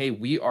on, hey,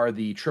 we are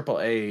the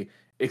AAA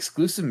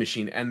exclusive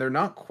machine, and they're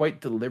not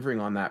quite delivering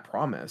on that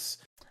promise.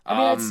 I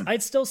mean, Um,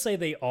 I'd still say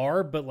they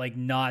are, but like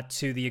not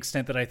to the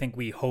extent that I think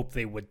we hope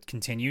they would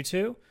continue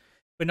to.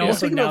 But Yeah.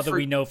 also Think now about that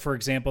we know, for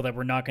example, that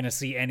we're not going to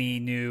see any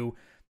new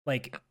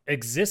like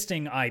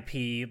existing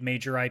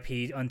major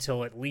IP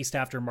until at least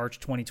after March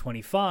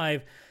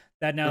 2025,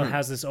 that now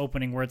has this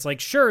opening where it's like,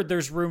 sure,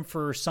 there's room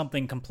for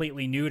something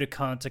completely new to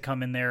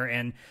come in there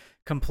and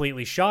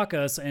completely shock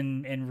us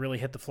and really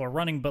hit the floor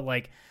running. But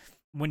like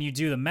when you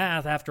do the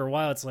math, after a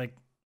while, it's like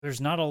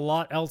there's not a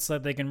lot else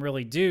that they can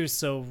really do.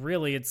 So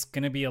really, it's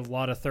going to be a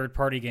lot of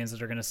third-party games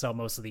that are going to sell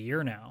most of the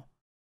year now.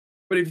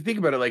 but if you think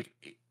about it, like,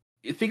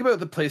 you think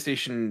about the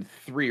PlayStation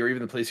 3 or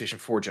even the PlayStation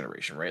 4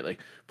 generation, right? Like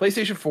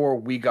PlayStation 4,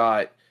 we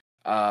got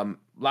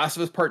Last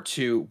of Us Part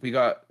 2, we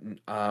got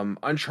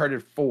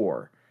Uncharted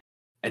 4.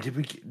 And did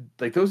we,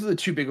 like, those are the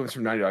two big ones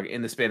from Naughty Dog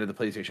in the span of the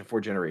PlayStation 4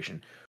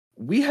 generation.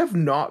 We have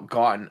not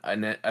gotten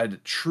a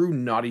true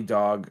Naughty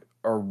Dog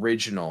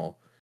original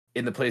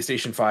in the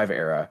PlayStation 5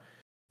 era.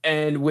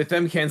 And with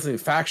them canceling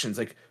Factions,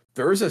 like,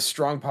 there's a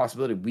strong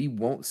possibility we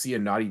won't see a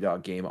Naughty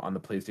Dog game on the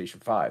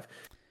PlayStation 5.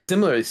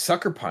 Similarly,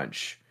 Sucker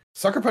Punch.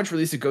 Sucker Punch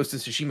released a Ghost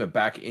of Tsushima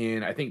back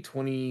in, I think,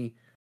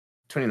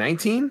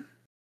 2019.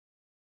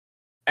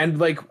 And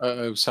like,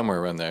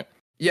 somewhere around there.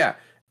 yeah.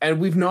 And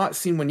we've not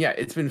seen one yet.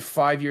 It's been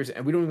 5 years,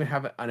 and we don't even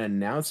have an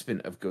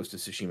announcement of Ghost of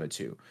Tsushima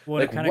 2. Well,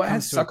 like, it kind of what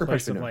comes has to Sucker a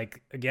place Punch been of doing?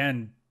 like,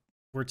 again,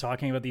 we're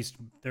talking about these,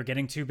 they're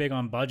getting too big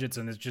on budgets,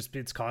 and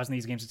it's causing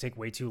these games to take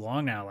way too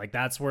long now. Like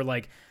that's where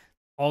like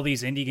all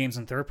these indie games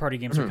and third-party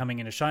games are coming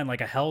in to shine,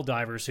 like a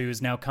Helldivers, who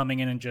is now coming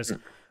in and just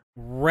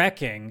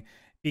wrecking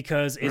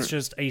because it's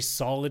just a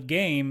solid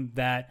game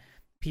that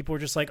people are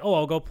just like, oh,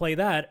 I'll go play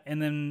that.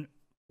 And then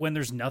when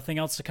there's nothing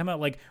else to come out,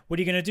 like, what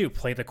are you going to do?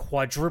 Play the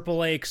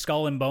quadruple A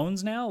Skull and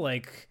Bones now?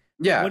 Like,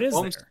 Yeah, what is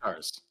Foam there?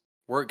 Stars.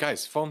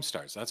 Guys, Foam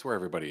Stars. That's where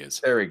everybody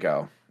is. there we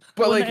go.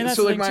 But Well, like, and that's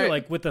so the like thing too,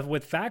 like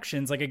with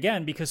Factions, like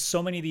again, because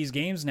so many of these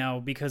games now,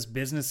 because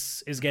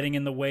business is getting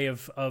in the way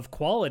of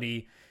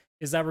quality,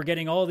 is that we're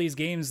getting all these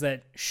games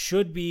that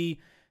should be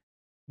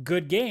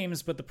good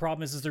games, but the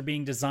problem is they're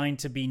being designed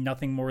to be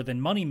nothing more than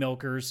money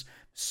milkers.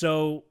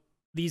 So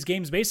these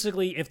games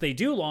basically, if they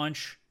do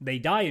launch, they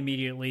die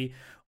immediately,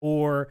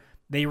 or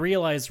they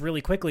realize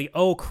really quickly,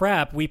 oh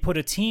crap, we put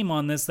a team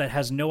on this that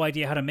has no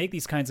idea how to make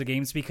these kinds of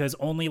games because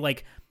only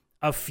like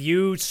a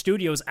few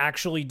studios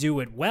actually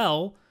do it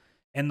well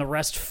and the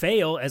rest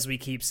fail, as we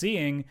keep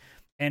seeing.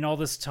 And all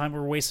this time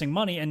we're wasting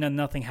money and then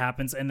nothing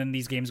happens. And then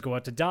these games go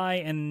out to die.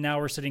 And now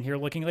we're sitting here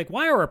looking like,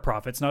 why are our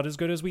profits not as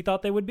good as we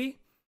thought they would be?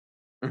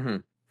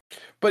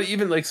 But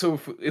even like, so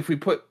if we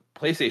put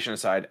PlayStation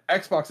aside,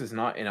 Xbox is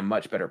not in a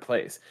much better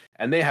place,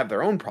 and they have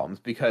their own problems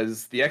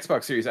because the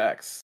Xbox Series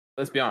X,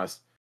 let's be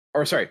honest,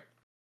 or sorry,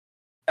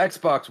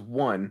 Xbox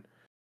One,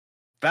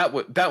 that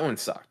one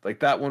sucked. Like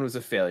that one was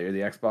a failure.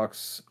 The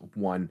Xbox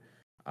One,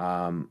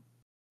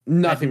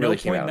 nothing really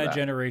came out of At no point in that that.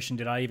 generation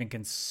did I even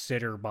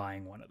consider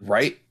buying one of those.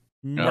 Right?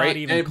 Not Right.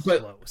 even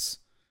close.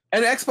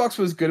 And Xbox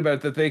was good about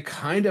it, that they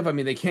kind of, I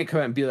mean, they can't come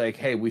out and be like,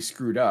 hey, we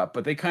screwed up,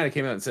 but they kind of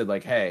came out and said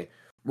like, hey,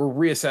 we're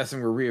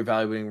reassessing, we're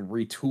reevaluating,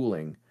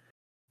 retooling.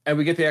 And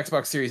we get the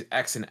Xbox Series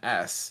X and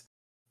S.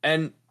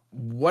 And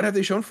what have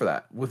they shown for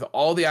that? With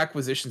all the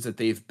acquisitions that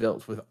they've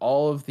built, with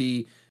all of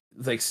the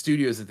like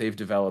studios that they've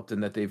developed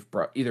and that they've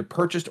either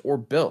purchased or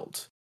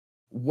built,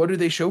 what do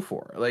they show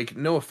for? Like,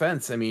 no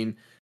offense, I mean,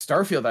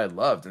 Starfield I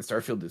loved, and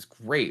Starfield is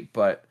great,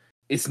 but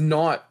it's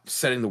not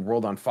setting the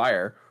world on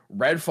fire.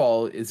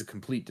 Redfall is a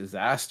complete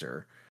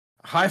disaster.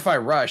 Hi-Fi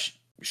Rush,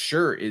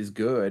 sure, is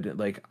good.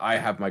 Like, I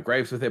have my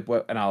gripes with it,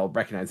 and I'll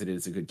recognize it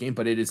is a good game,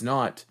 but it is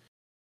not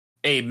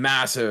a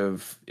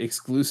massive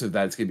exclusive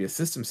that it's going to be a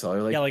system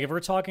seller. Like, yeah, like if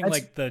we're talking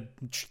like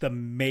the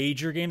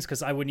major games,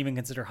 because I wouldn't even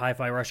consider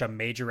Hi-Fi Rush a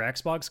major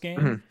Xbox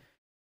game.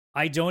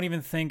 I don't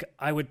even think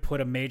I would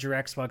put a major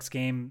Xbox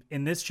game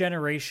in this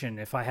generation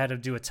if I had to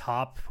do a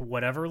top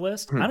whatever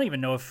list. I don't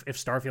even know if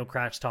Starfield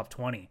cracks top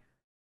 20.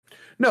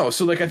 No,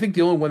 so like I think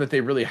the only one that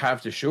they really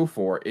have to show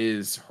for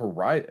is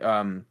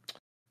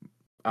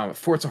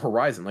Forza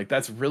Horizon. Like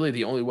that's really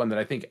the only one that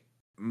I think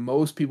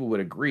most people would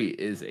agree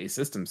is a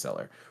system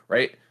seller,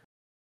 right?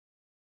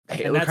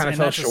 Halo kind of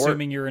fell short.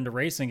 Assuming you're into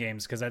racing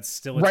games, because that's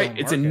still right.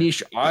 It's a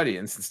niche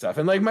audience and stuff,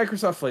 and like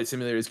Microsoft Flight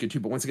Simulator is good too.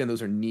 But once again,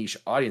 those are niche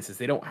audiences.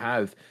 They don't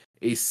have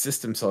a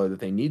system seller that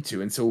they need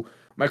to. And so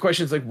my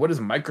question is like, what does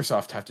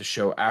Microsoft have to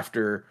show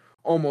after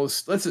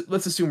almost? Let's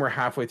assume we're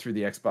halfway through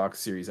the Xbox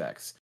Series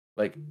X.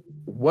 Like,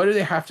 what do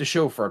they have to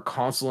show for a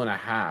console and a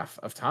half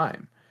of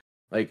time?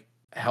 Like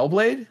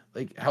Hellblade?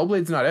 Like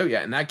Hellblade's not out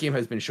yet, and that game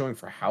has been showing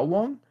for how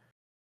long?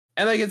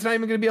 And like it's not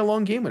even going to be a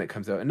long game when it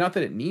comes out. And not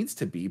that it needs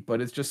to be,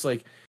 but it's just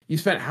like you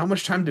spent how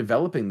much time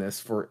developing this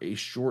for a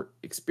short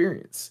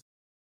experience.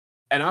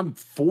 And I'm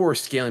for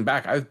scaling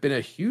back. I've been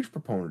a huge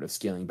proponent of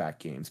scaling back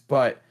games,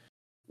 but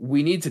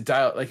we need to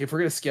dial, like if we're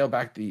going to scale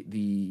back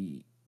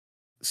the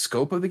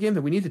scope of the game,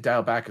 then we need to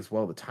dial back as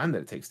well the time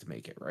that it takes to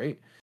make it, right?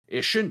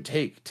 It shouldn't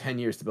take 10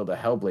 years to build a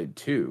Hellblade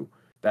 2.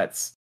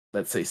 That's,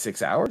 let's say,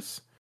 6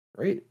 hours,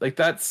 right? Like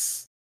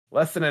that's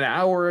less than an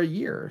hour a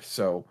year.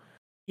 So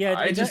yeah,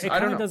 it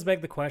kind of does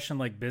beg the question,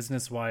 like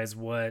business wise,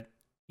 what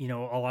a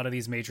lot of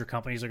these major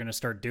companies are going to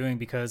start doing,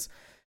 because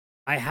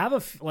I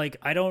have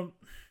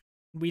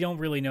we don't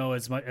really know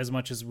as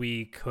much as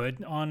we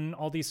could on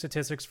all these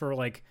statistics for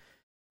like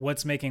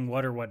what's making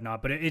what or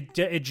whatnot, but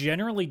it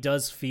generally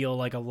does feel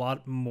like a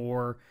lot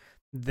more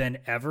than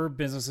ever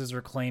businesses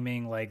are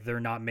claiming like they're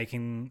not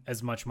making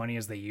as much money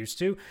as they used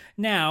to.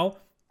 Now,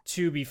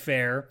 to be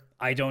fair,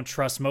 I don't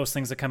trust most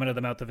things that come out of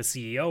the mouth of a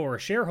CEO or a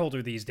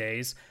shareholder these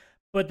days.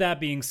 But that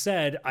being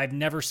said, I've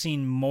never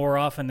seen more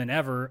often than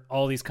ever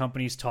all these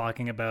companies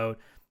talking about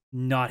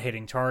not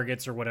hitting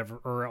targets or whatever,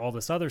 or all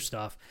this other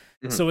stuff.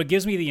 Mm-hmm. So it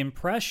gives me the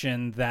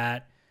impression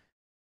that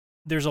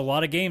there's a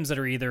lot of games that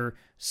are either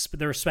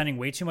they're spending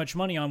way too much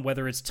money on,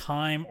 whether it's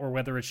time or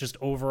whether it's just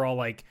overall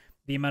like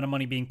the amount of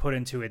money being put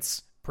into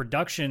its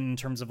production in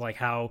terms of like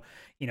how,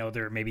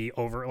 they're maybe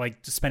over like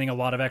spending a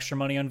lot of extra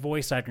money on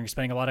voice acting, or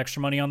spending a lot of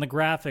extra money on the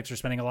graphics, or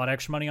spending a lot of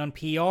extra money on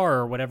PR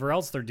or whatever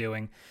else they're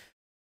doing.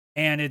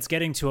 And it's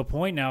getting to a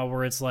point now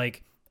where it's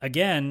like,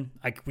 again,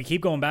 we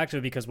keep going back to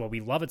it because, well, we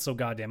love it so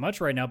goddamn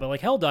much right now. But like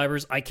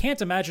Helldivers, I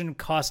can't imagine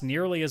cost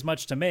nearly as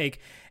much to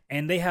make.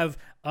 And they have,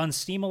 on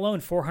Steam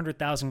alone,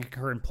 400,000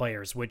 concurrent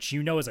players, which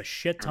is a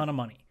shit ton of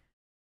money.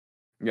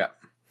 Yeah.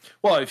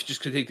 Well, if you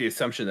just could take the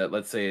assumption that,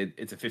 let's say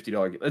it's a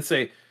 $50 game. Let's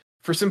say,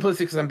 for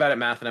simplicity, because I'm bad at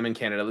math and I'm in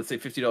Canada, let's say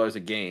 $50 a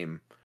game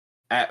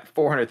at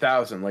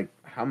 400,000. Like,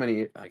 how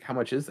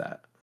much is that?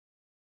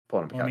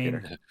 Pulling up a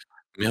calculator.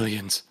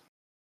 Millions.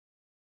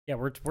 Yeah,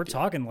 we're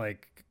talking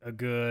like a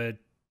good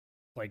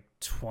like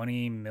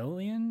 20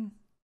 million.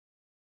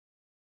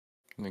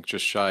 I think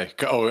just shy.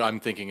 Oh, I'm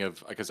thinking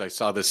of, because I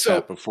saw this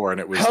stat before and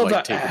it was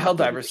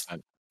Helldivers.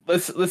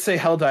 Let's say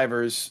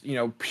Helldivers,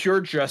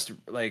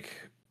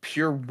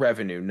 pure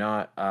revenue,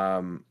 not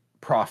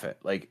profit.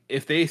 Like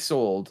if they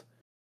sold,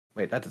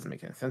 wait, that doesn't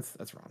make any sense.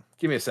 That's wrong.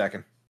 Give me a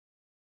second.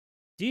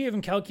 Do you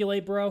even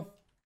calculate, bro?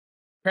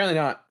 Apparently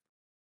not.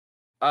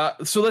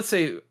 So let's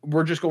say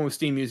we're just going with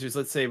Steam users.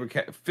 Let's say we're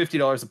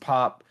 $50 a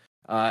pop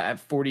at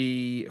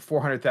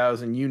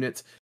 400,000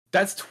 units.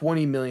 That's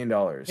 $20 million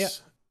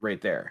right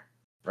there,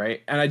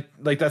 right? And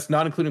that's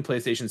not including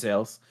PlayStation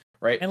sales,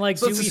 right? And like,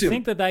 so do we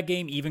think that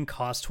game even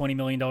cost $20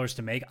 million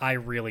to make? I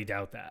really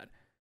doubt that.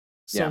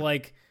 So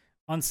like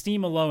on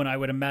Steam alone, I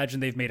would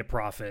imagine they've made a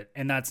profit,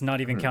 and that's not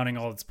even counting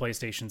all its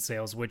PlayStation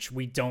sales, which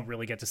we don't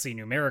really get to see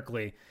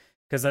numerically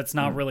because that's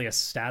not really a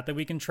stat that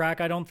we can track,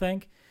 I don't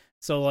think.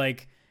 So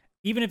like,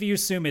 even if you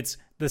assume it's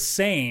the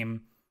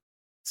same,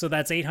 so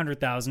that's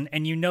 800,000,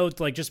 and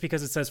like just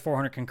because it says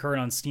 400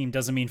 concurrent on Steam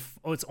doesn't mean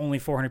it's only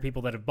 400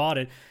 people that have bought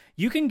it.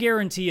 You can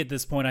guarantee at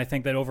this point, I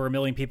think, that over 1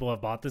 million people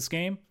have bought this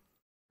game.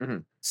 Mm-hmm.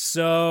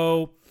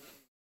 So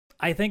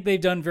I think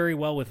they've done very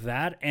well with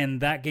that, and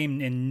that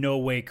game in no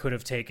way could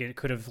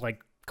have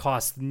like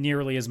cost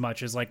nearly as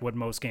much as like what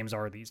most games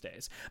are these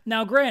days.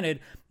 Now,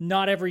 granted,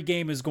 not every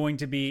game is going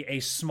to be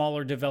a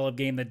smaller developed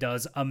game that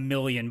does 1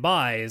 million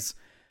buys.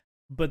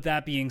 But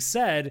that being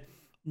said,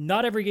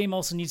 not every game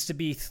also needs to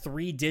be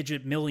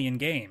 3-digit million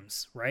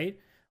games, right?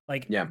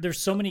 Like, there's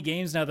so many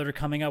games now that are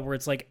coming out where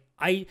it's like,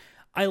 I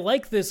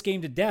like this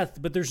game to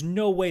death, but there's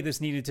no way this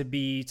needed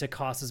to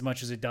cost as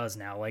much as it does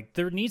now. Like,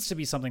 there needs to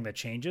be something that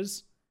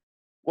changes.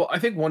 Well, I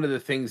think one of the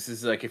things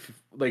is like, if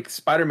like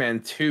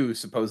Spider-Man 2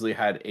 supposedly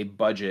had a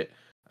budget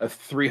of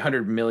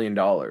 $300 million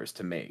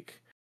to make,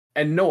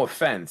 and no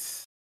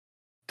offense,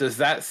 does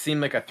that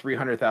seem like a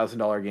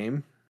 $300,000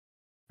 game?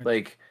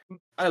 Like,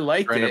 I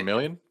liked 300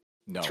 million?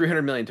 No.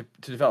 300 million to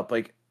develop.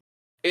 Like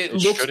it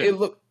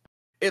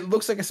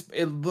looks like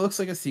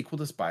a sequel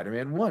to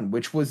Spider-Man 1,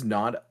 which was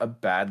not a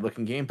bad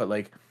looking game, but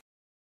like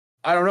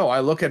I don't know, I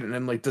look at it and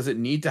I'm like, does it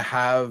need to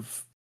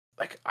have,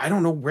 like, I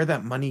don't know where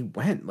that money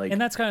went. Like, and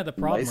that's kind of the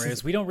problem,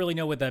 is we don't really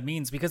know what that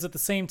means, because at the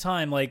same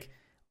time, like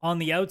on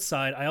the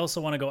outside, I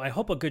also want to go, I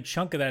hope a good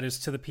chunk of that is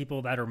to the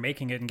people that are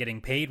making it and getting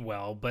paid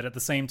well, but at the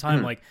same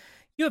time, like,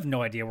 you have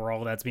no idea where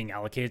all that's being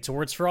allocated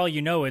towards. For all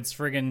you know, it's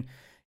friggin',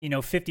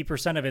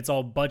 50% of it's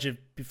all budget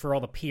for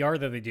all the PR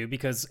that they do,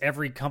 because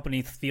every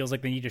company feels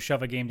like they need to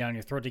shove a game down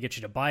your throat to get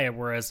you to buy it.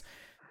 Whereas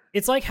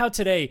it's like how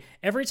today,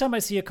 every time I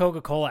see a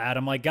Coca-Cola ad,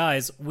 I'm like,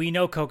 guys, we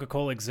know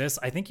Coca-Cola exists.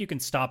 I think you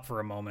can stop for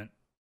a moment.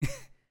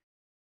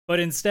 But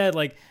instead,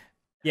 like,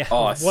 what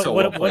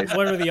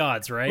are the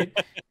odds, right?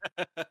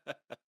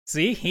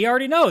 See, he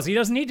already knows. He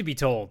doesn't need to be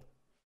told.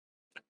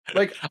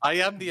 Like, I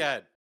am the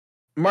ad.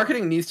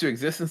 Marketing needs to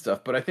exist and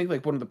stuff, but I think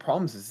like one of the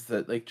problems is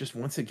that, like, just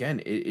once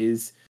again, it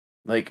is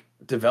like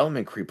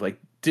development creep. Like,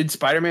 did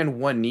Spider-Man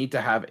 1 need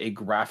to have a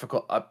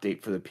graphical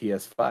update for the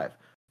PS5?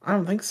 I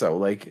don't think so.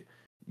 Like,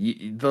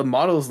 the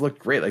models looked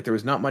great. Like there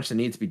was not much that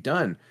needed to be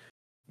done.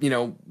 You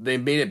know, they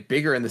made it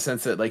bigger in the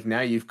sense that like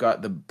now you've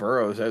got the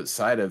boroughs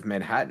outside of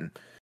Manhattan.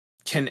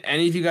 Can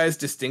any of you guys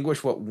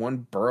distinguish what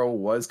one borough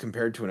was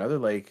compared to another?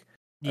 Like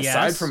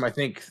aside from, I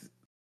think,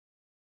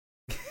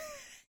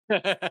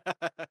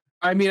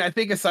 I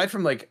think aside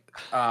from like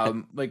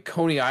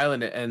Coney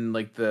Island and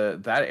like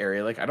that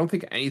area, like I don't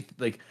think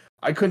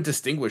I couldn't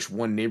distinguish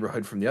one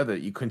neighborhood from the other.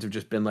 You couldn't have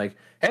just been like,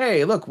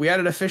 hey, look, we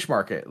added a fish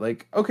market.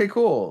 Like, okay,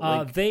 cool.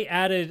 Like, they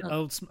added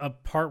a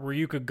part where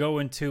you could go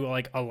into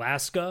like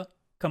Alaska.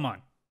 Come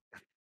on.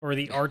 Or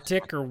the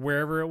Arctic or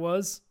wherever it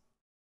was.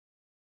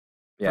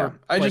 Yeah.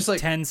 I just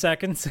 10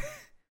 seconds.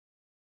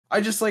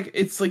 It's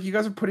like you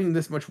guys are putting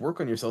this much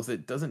work on yourselves that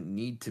it doesn't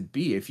need to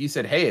be. If you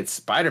said, hey, it's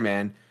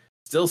Spider-Man,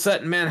 still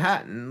set in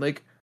Manhattan,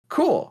 like,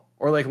 cool.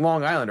 Or like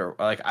Long Island, or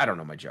like, I don't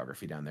know my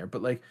geography down there,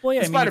 but like, well,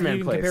 yeah, Spider-Man if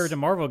you compare it to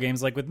Marvel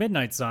games, like with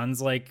Midnight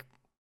Suns, like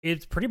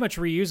it pretty much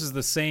reuses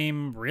the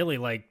same, really,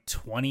 like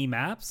 20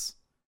 maps.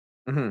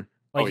 Mm-hmm.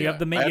 Like you have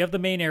the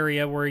main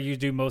area where you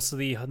do most of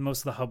the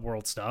hub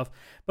world stuff,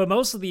 but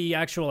most of the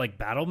actual like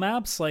battle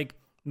maps, like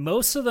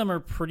most of them are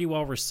pretty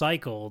well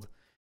recycled.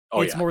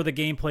 It's more the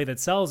gameplay that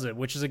sells it,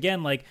 which is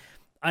again like,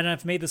 and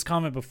I've made this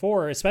comment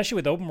before, especially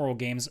with open world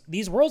games,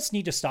 these worlds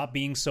need to stop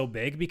being so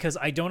big because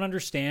I don't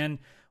understand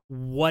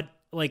what,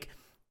 like,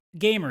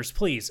 gamers,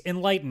 please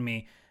enlighten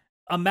me.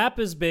 A map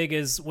as big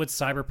as what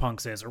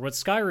Cyberpunk's is, or what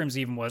Skyrim's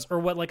even was, or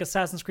what like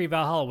Assassin's Creed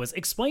Valhalla was.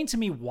 Explain to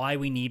me why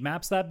we need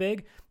maps that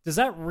big. Does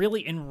that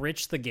really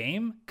enrich the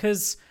game?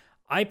 Because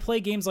I play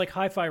games like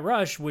Hi-Fi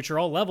Rush, which are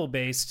all level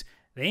based.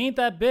 They ain't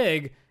that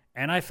big,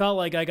 and I felt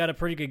like I got a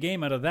pretty good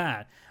game out of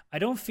that. I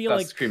don't feel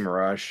like Scream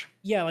Mirage.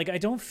 Yeah, like I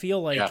don't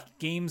feel like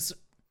games.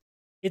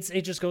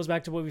 It just goes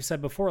back to what we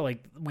said before.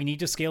 Like we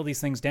need to scale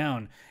these things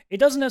down. It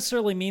doesn't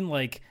necessarily mean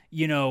like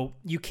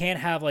you can't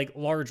have like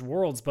large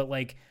worlds, but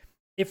like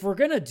if we're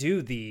gonna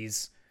do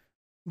these,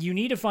 you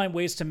need to find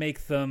ways to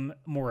make them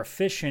more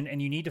efficient,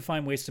 and you need to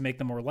find ways to make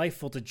them more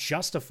lifeful to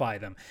justify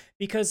them.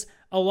 Because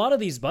a lot of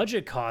these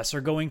budget costs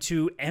are going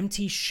to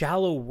empty,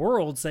 shallow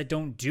worlds that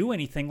don't do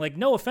anything. Like,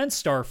 no offense,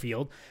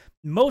 Starfield,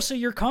 most of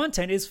your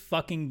content is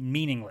fucking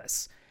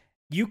meaningless.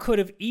 You could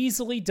have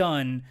easily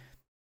done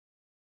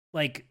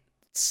like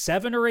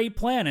 7 or 8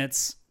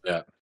 planets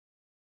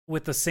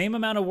with the same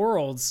amount of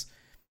worlds,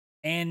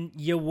 and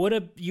you would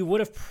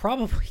have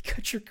probably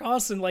cut your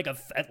costs in like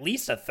at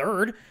least a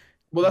third.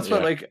 Well, that's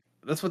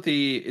what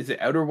is it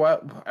Outer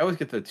Wild? I always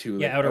get the two.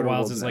 Yeah, Outer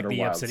Wilds is like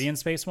the Obsidian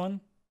space one.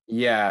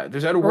 Yeah,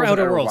 there's Outer Worlds. Or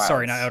Outer Worlds,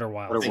 sorry, not Outer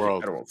Wilds.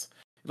 Outer Worlds.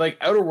 Like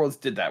Outer Worlds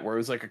did that, where it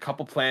was like a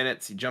couple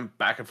planets, you jump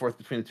back and forth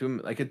between the two.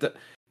 Like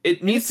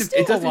it needs to.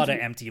 It's still a lot of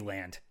empty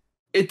land.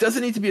 It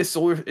doesn't need to be a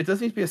solar. It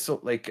doesn't need to be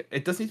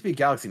it doesn't need to be a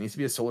galaxy. It needs to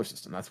be a solar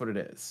system. That's what it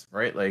is,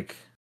 right? Like,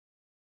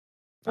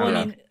 well,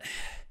 I mean,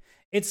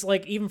 it's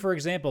like, even for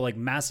example, like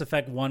Mass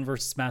Effect 1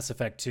 versus Mass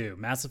Effect 2.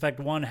 Mass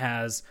Effect 1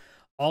 has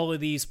all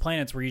of these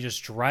planets where you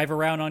just drive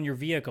around on your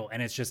vehicle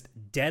and it's just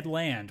dead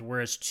land,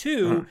 whereas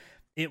 2,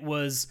 it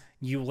was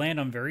you land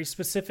on very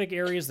specific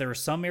areas. There are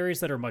some areas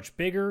that are much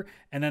bigger,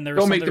 and then there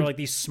are some that are like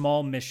these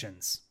small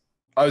missions.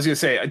 I was gonna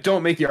say,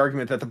 don't make the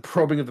argument that the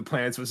probing of the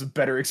planets was a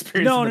better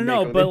experience.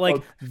 No, but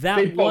like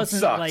that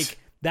wasn't like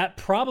that.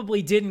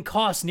 Probably didn't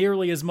cost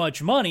nearly as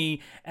much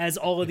money as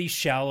all of these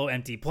shallow,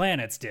 empty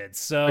planets did.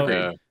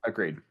 So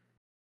agreed.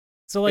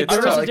 So like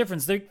there is a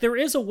difference. There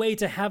is a way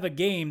to have a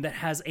game that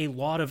has a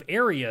lot of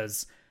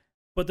areas,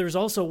 but there's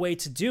also a way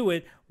to do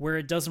it where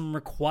it doesn't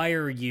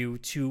require you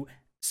to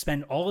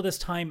spend all of this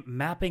time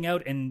mapping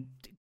out and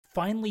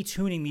finely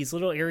tuning these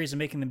little areas and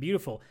making them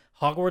beautiful.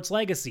 Hogwarts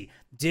Legacy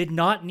did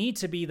not need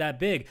to be that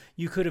big.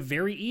 You could have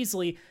very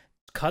easily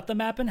cut the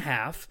map in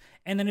half,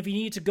 and then if you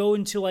needed to go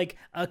into like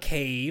a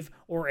cave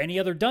or any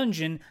other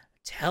dungeon,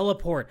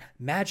 teleport.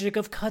 Magic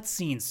of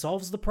cutscenes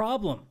solves the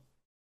problem.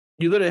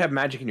 You literally have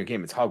magic in your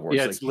game. It's Hogwarts.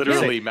 Yeah, it's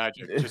literally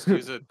magic. Just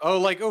use it.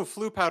 Oh,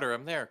 flu powder.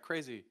 I'm there.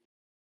 Crazy.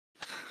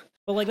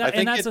 But like that,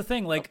 and that's the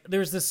thing. Like,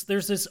 there's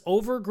this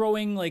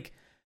overgrowing like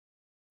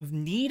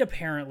need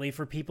apparently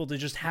for people to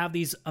just have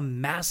these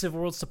massive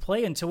worlds to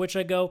play in. To which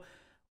I go,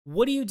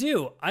 what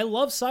do? I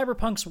love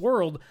Cyberpunk's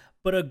world,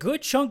 but a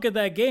good chunk of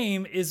that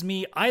game is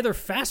me either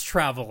fast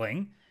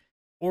traveling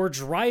or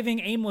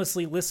driving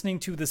aimlessly, listening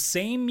to the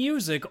same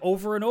music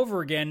over and over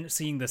again,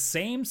 seeing the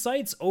same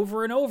sights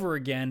over and over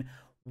again.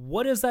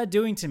 What is that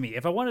doing to me?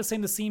 If I want to see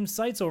the same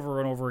sights over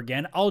and over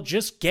again, I'll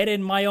just get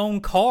in my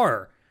own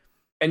car.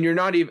 And you're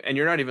not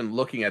even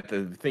looking at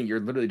the thing.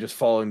 You're literally just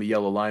following the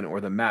yellow line or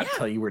the map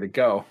telling you where to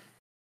go.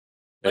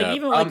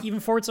 Like even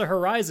Forza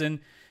Horizon,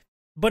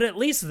 but at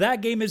least that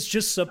game is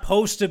just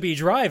supposed to be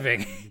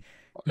driving.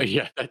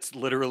 Yeah, that's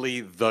literally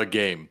the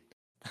game.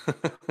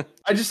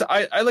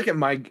 I look at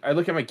my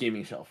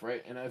gaming shelf,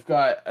 right? And I've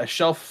got a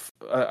shelf.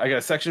 I got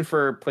a section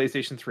for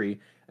PlayStation 3,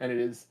 and it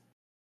is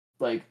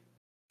like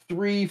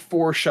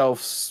 3-4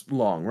 shelves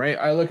long, right?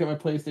 I look at my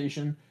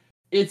PlayStation,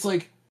 it's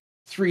like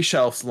 3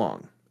 shelves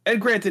long. And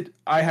granted,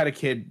 I had a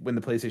kid when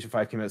the PlayStation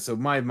 5 came out, so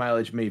my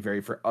mileage may vary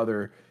for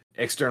other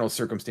external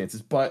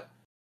circumstances, but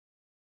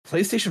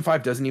PlayStation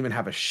 5 doesn't even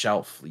have a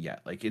shelf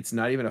yet. Like, it's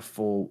not even a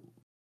full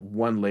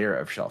one layer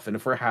of shelf. And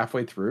if we're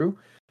halfway through,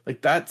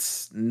 like,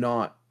 that's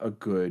not a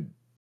good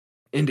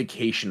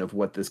indication of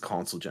what this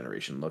console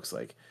generation looks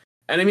like.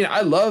 And I mean,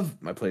 I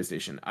love my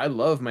PlayStation. I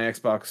love my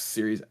Xbox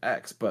Series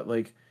X, but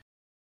like,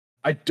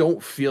 I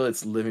don't feel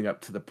it's living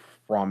up to the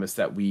promise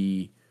that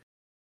we,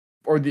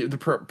 or the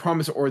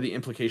promise or the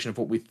implication of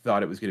what we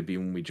thought it was going to be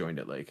when we joined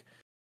it. Like,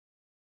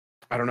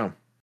 I don't know.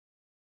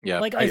 Yeah,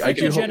 like I think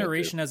the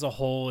generation as a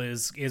whole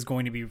is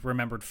going to be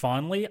remembered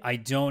fondly. I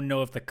don't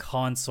know if the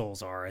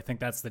consoles are. I think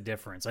that's the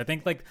difference. I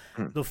think like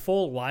the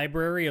full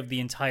library of the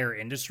entire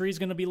industry is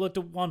going to be looked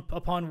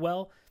upon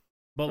well,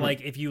 but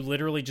like if you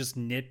literally just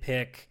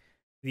nitpick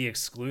the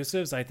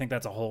exclusives, I think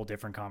that's a whole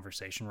different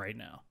conversation right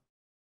now.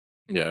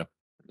 Yeah.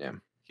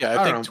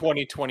 I think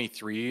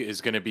 2023 is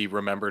going to be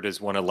remembered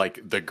as one of like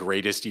the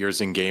greatest years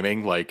in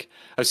gaming. Like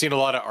I've seen a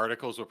lot of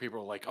articles where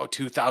people are like, "Oh,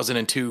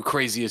 2002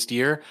 craziest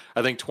year."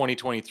 I think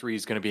 2023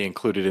 is going to be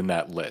included in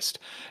that list.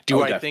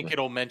 Do I think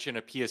it'll mention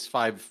a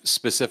PS5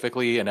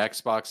 specifically, an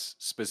Xbox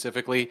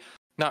specifically?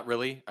 Not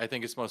really. I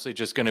think it's mostly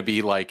just going to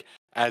be like,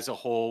 as a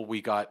whole, we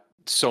got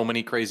so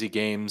many crazy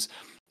games,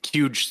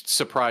 huge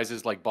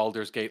surprises like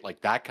Baldur's Gate,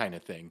 like that kind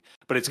of thing.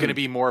 But it's going to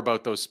be more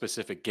about those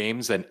specific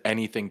games than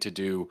anything to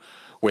do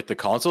with the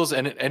consoles.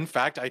 And in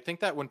fact, I think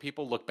that when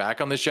people look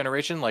back on this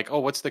generation, like, oh,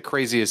 what's the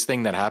craziest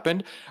thing that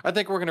happened? I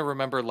think we're going to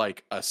remember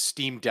like a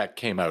Steam Deck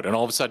came out and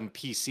all of a sudden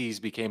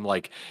PCs became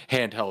like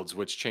handhelds,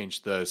 which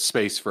changed the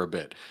space for a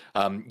bit.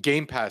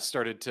 Game Pass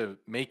started to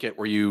make it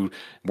where you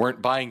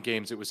weren't buying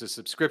games. It was a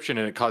subscription,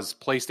 and it caused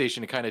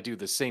PlayStation to kind of do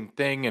the same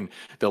thing. And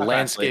the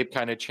landscape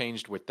kind of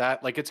changed with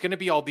that. Like, it's going to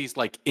be all these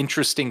like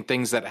interesting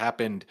things that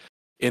happened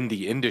in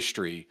the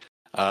industry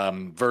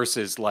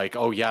versus like,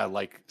 oh yeah,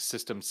 like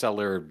system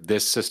seller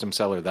this, system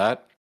seller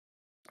that.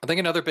 I think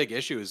another big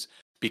issue is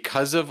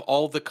because of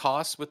all the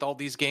costs with all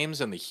these games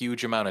and the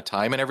huge amount of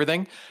time and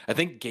everything, I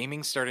think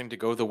gaming's starting to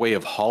go the way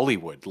of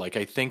Hollywood. Like,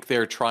 I think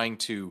they're trying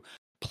to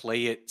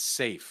play it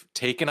safe.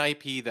 Take an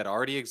IP that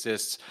already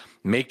exists,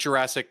 make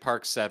Jurassic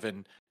Park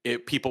 7,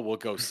 people will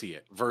go see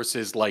it,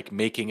 versus like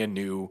making a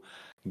new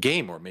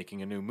game or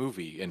making a new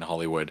movie in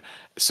Hollywood.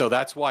 So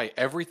that's why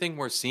everything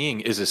we're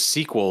seeing is a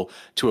sequel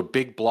to a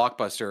big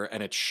blockbuster,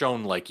 and it's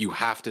shown like, you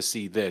have to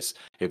see this.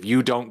 If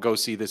you don't go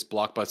see this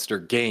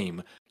blockbuster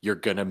game, you're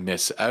gonna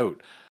miss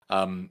out.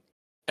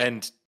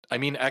 And I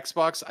mean,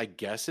 Xbox, I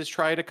guess, has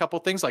tried a couple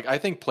things. Like, I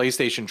think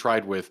PlayStation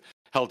tried with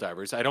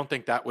Helldivers. I don't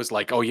think that was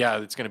like, oh yeah,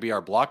 it's going to be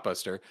our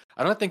blockbuster.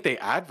 I don't think they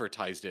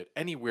advertised it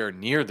anywhere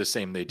near the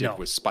same they did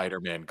with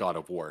Spider-Man God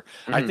of War.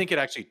 I think it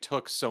actually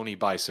took Sony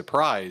by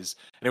surprise,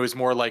 and it was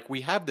more like, we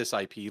have this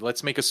IP,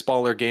 let's make a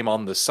smaller game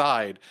on the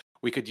side.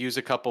 We could use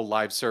a couple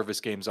live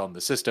service games on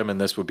the system, and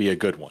this would be a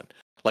good one.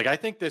 Like, I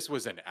think this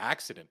was an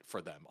accident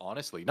for them,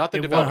 honestly. Not the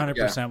development.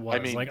 100% was. I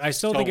mean, like, I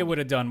still think it would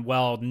have done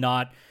well.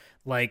 Not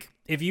like,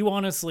 if you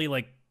honestly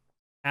like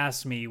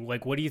asked me,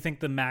 like, what do you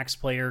think the max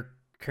player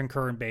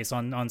concurrent base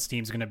on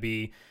Steam's going to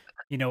be,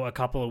 you know, a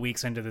couple of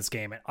weeks into this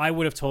game, I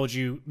would have told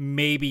you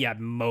maybe at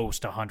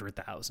most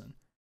 100,000.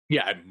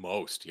 Yeah, at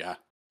most, yeah.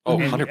 Oh,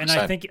 100%.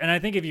 And I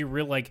think if you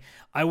really like,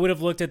 I would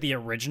have looked at the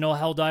original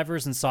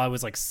Helldivers and saw it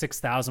was like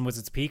 6,000 was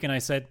its peak, and I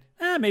said,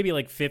 maybe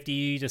like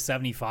 50 to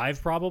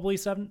 75, probably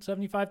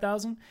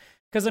 75,000.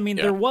 Because I mean,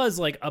 there was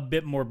like a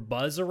bit more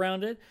buzz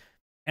around it.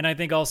 And I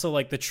think also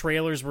like the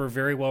trailers were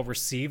very well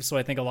received. So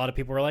I think a lot of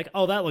people were like,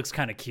 oh, that looks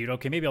kind of cute.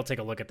 Okay, maybe I'll take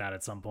a look at that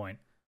at some point.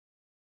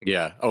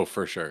 Yeah. Oh,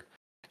 for sure.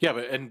 Yeah,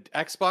 and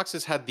Xbox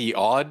has had the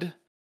odd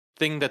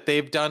thing that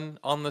they've done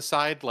on the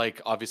side.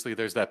 Like, obviously,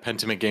 there's that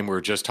Pentiment game we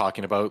were just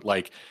talking about.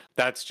 Like,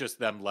 that's just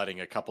them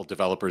letting a couple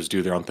developers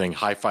do their own thing.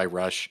 Hi-Fi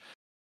Rush.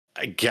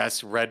 I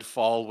guess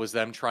Redfall was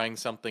them trying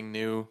something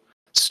new.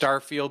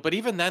 Starfield. But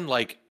even then,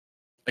 like,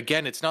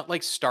 again, it's not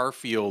like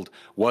Starfield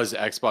was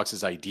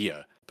Xbox's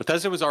idea.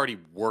 Bethesda was already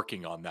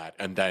working on that,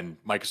 and then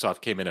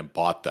Microsoft came in and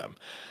bought them.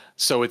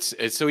 So it's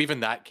so even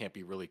that can't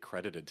be really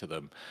credited to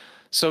them.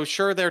 So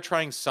sure, they're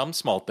trying some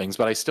small things,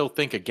 but I still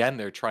think, again,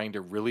 they're trying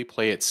to really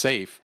play it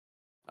safe.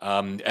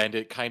 And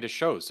it kind of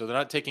shows. So they're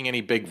not taking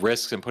any big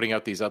risks and putting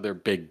out these other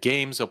big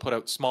games. They'll put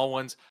out small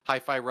ones.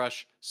 Hi-Fi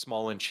Rush,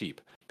 small and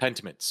cheap.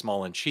 Pentiment,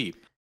 small and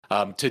cheap,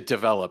 to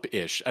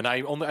develop-ish. And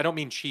I don't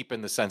mean cheap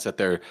in the sense that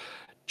they're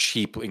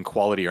cheap in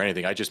quality or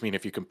anything. I just mean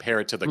if you compare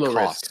it to the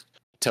cost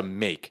to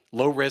make.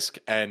 Low risk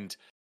and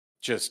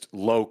just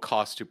low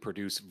cost to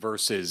produce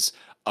versus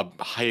a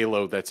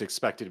Halo that's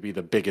expected to be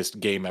the biggest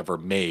game ever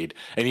made.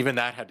 And even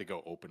that had to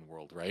go open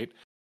world, right?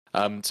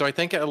 So I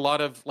think a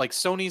lot of like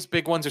Sony's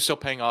big ones are still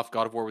paying off.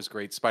 God of War was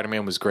great.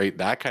 Spider-Man was great,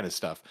 that kind of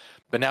stuff.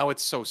 But now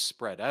it's so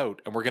spread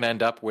out, and we're going to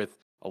end up with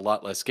a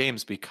lot less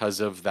games because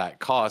of that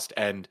cost,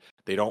 and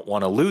they don't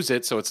want to lose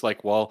it. So it's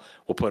like, well,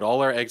 we'll put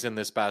all our eggs in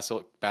this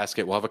basket.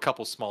 We'll have a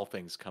couple small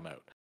things come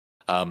out.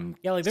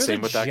 Like there's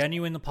a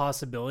genuine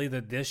possibility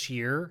that this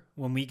year,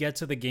 when we get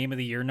to the Game of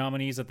the Year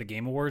nominees at the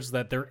Game Awards,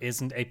 that there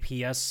isn't a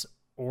PS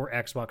or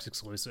Xbox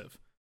exclusive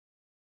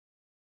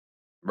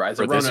Rise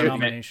of Ronin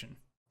nomination.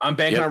 I'm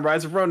banking on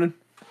Rise of Ronin.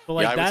 But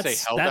like Yeah, I would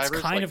say that's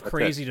Helldivers, kind like, of that's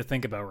crazy to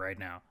think about right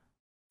now.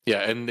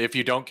 Yeah, and if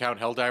you don't count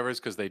Helldivers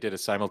because they did a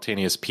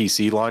simultaneous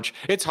PC launch,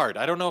 it's hard.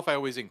 I don't know if I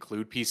always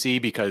include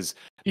PC because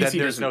then PC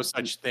there's no doesn't-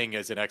 such thing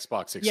as an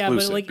Xbox exclusive. Yeah,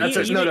 but like That's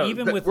it.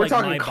 even with we're like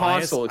talking my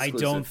bias, console I exclusive.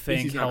 don't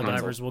think PC's not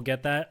console. Helldivers will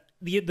get that.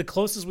 The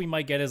closest we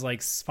might get is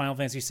like Final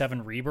Fantasy VII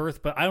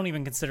Rebirth, but I don't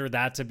even consider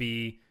that to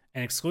be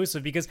an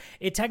exclusive because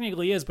it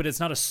technically is, but it's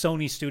not a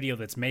Sony studio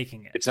that's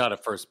making it. It's not a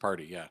first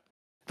party, yeah.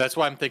 That's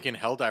why I'm thinking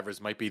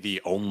Helldivers might be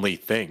the only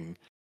thing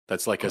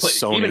that's like a But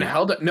Sony. even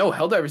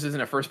Helldivers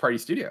isn't a first party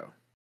studio.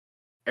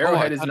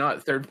 Arrowhead is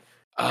not third.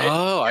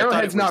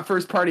 Arrowhead's not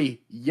first party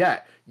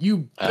yet.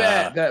 You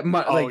bet that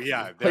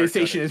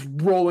PlayStation is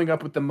rolling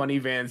up with the money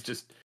vans,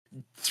 just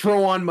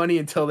throw on money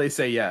until they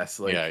say yes.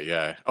 Like,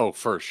 yeah. Oh,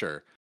 for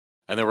sure.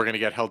 And then we're gonna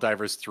get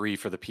Helldivers 3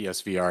 for the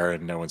PSVR,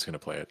 and no one's gonna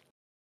play it.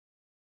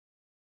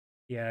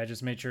 Yeah, I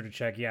just made sure to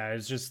check. Yeah,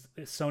 it's just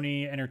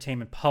Sony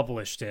Entertainment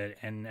published it,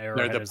 and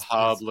Arrowhead They're the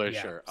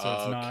publisher.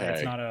 So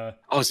it's not a.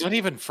 Oh, it's not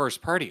even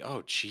first party.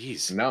 Oh,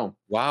 jeez. no.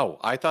 Wow.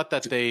 I thought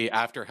that they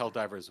after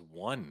Helldivers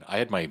 1. I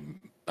had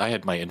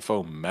my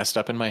info messed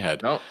up in my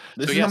head. No,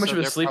 this is how much of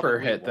a sleeper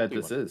hit that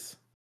this is.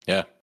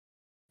 Yeah.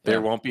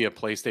 There won't be a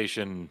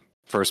PlayStation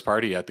first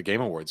party at the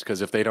Game Awards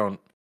because if they don't,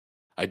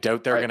 I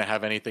doubt they're going to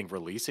have anything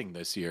releasing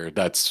this year.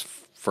 That's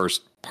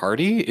first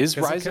party. Is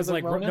Rise of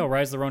the Ronin? No,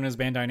 Rise of the Ronin is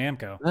Bandai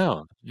Namco.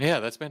 No, yeah,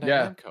 that's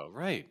Bandai Namco,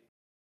 right?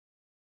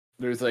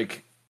 There's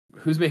like,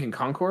 who's making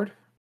Concord?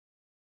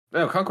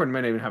 No, Concord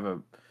might not even have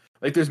a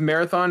like. There's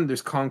Marathon,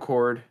 there's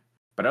Concord,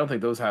 but I don't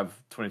think those have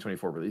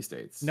 2024 release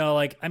dates. No,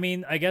 like I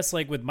mean, I guess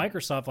like with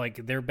Microsoft,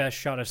 like their best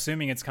shot,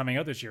 assuming it's coming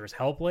out this year, is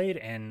Hellblade,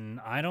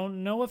 and I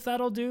don't know if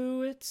that'll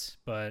do it,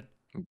 but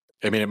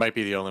I mean, it might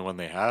be the only one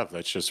they have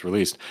that's just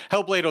released.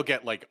 Hellblade will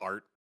get like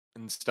art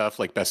and stuff,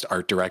 like best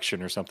art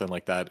direction or something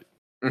like that,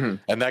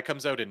 and that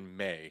comes out in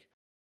May.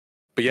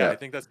 But yeah, I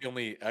think that's the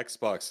only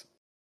Xbox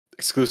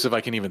exclusive I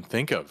can even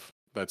think of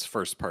that's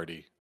first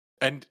party.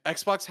 And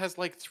Xbox has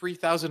like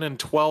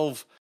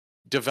 3,012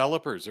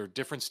 developers or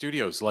different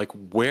studios. Like,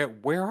 where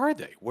are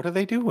they? What are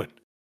they doing?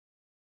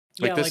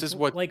 Like, this is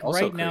what like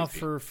also right now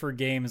crazy. for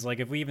games, like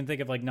if we even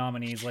think of like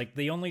nominees, like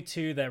the only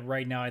two that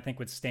right now I think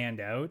would stand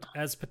out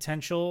as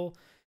potential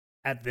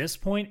at this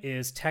point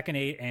is Tekken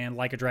 8 and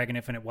Like a Dragon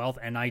Infinite Wealth,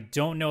 and I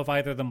don't know if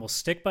either of them will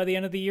stick by the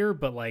end of the year,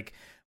 but like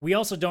we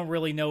also don't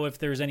really know if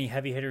there's any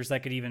heavy hitters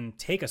that could even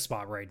take a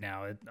spot right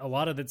now. A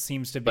lot of it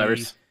seems to be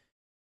Helldivers.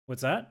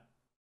 What's that?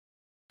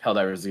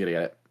 Helldivers is gonna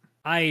get it.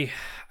 I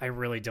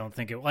really don't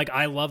think it. Like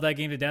I love that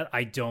game to death.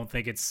 I don't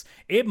think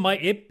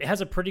it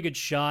has a pretty good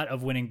shot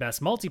of winning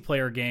best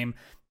multiplayer game,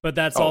 but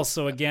that's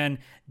also again,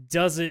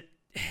 does the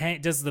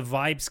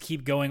vibes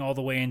keep going all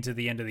the way into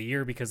the end of the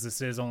year because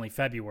this is only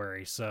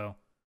February, so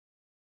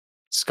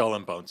Skull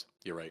and Bones.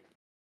 You're right.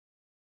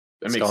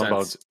 That makes Skull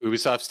and sense. Bones.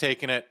 Ubisoft's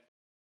taking it.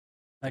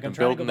 like I'm been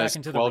trying to go building back this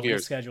into the 12 release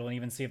years. schedule and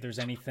even see if there's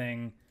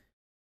anything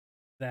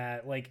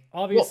that like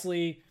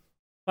obviously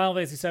Final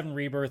Fantasy VII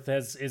Rebirth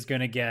is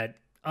going to get,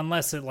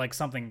 unless it like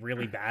something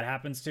really bad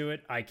happens to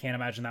it. I can't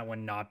imagine that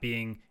one not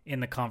being in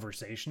the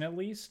conversation at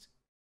least.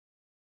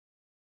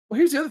 Well,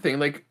 here's the other thing.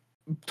 Like,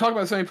 talk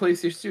about Sony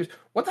PlayStation Studios.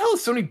 What the hell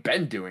has Sony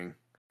been doing?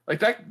 Like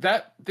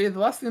the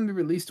last thing they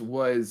released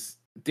was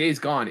Days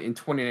Gone in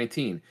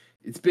 2019.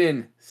 It's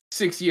been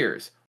 6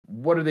 years.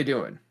 What are they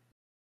doing?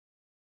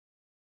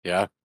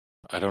 Yeah,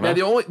 I don't know.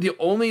 Now, the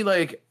only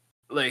like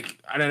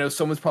I don't know.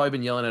 Someone's probably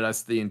been yelling at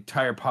us the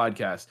entire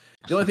podcast.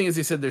 The only thing is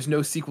they said there's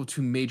no sequel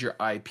to major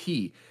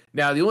IP.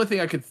 Now, the only thing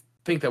I could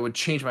think that would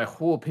change my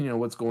whole opinion on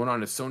what's going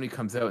on is Sony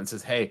comes out and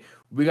says, "Hey,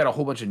 we got a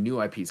whole bunch of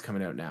new IPs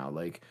coming out now."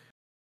 Like,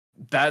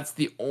 that's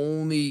the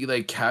only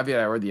like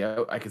caveat or the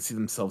out I could see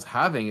themselves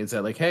having is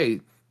that like,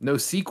 hey, no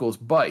sequels,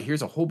 but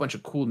here's a whole bunch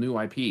of cool new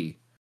IP.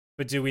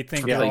 But do we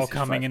think For they're all PlayStation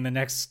coming 5. in the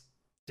next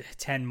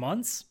 10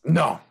 months?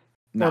 No.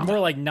 Or more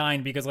like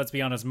 9, because let's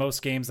be honest,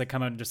 most games that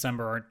come out in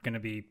December aren't going to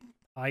be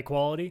high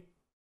quality.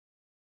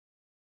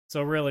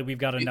 So really, we've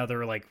got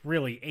another like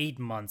really 8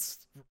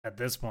 months at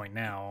this point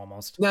now,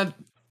 almost. Now,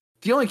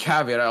 the only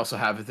caveat I also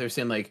have is they're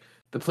saying like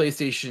the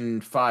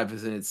PlayStation 5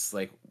 is in its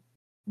like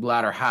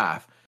latter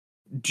half.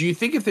 Do you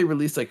think if they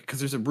release like, because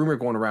there's a rumor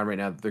going around right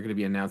now that they're going to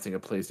be announcing a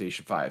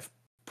PlayStation 5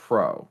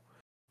 Pro,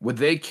 would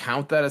they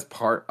count that as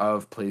part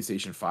of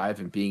PlayStation 5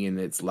 and being in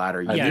its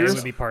latter years? Yeah, it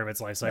would be part of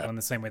its life cycle in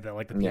the same way that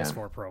like the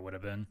PS4 Pro would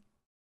have been.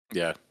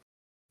 Yeah.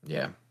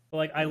 But,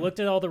 like I looked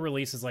at all the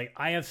releases. Like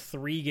I have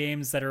 3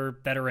 games that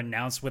are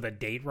announced with a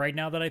date right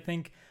now that I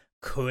think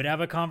could have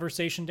a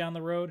conversation down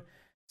the road.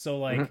 So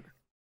like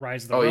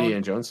Rise of the Ronin,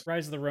 Indiana Jones.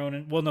 Rise of the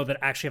Ronin. Well, no, that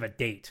actually have a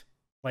date,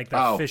 like the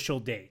official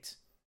date.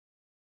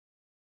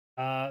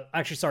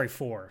 Actually, sorry,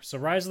 4. So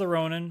Rise of the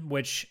Ronin,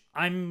 which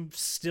I'm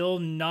still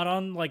not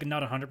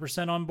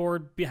 100% on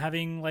board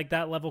having like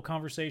that level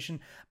conversation,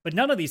 but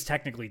none of these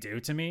technically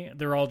do to me.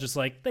 They're all just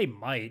like, they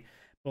might,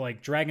 but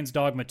like Dragon's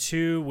Dogma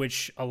 2,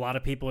 which a lot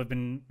of people have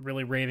been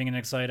really raving and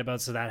excited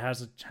about. So that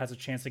has a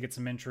chance to get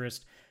some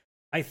interest.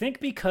 I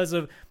think because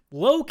of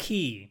low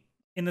key,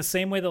 in the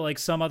same way that like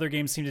some other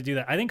games seem to do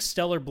that. I think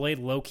Stellar Blade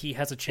low-key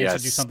has a chance to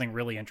do something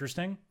really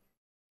interesting.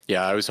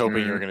 Yeah, I was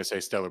hoping you were going to say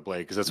Stellar Blade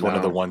because that's one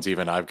of the ones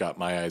even I've got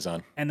my eyes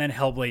on. And then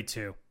Hellblade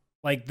 2.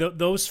 Like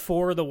those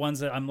 4 are the ones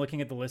that I'm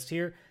looking at the list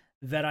here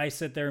that I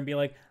sit there and be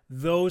like,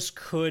 those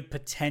could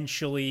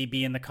potentially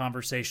be in the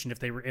conversation if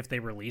they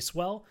release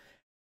well.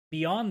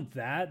 Beyond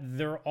that,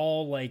 they're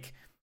all like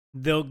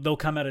they'll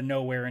come out of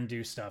nowhere and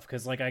do stuff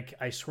because like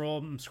I'm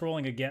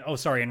scrolling again. Oh,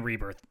 sorry, and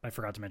Rebirth. I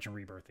forgot to mention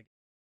Rebirth again.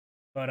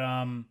 But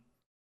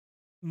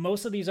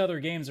most of these other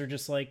games are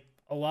just like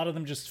a lot of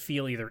them just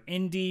feel either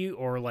indie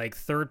or like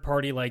third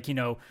party, like, you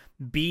know,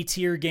 B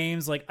tier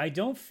games. Like I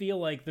don't feel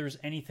like there's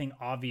anything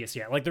obvious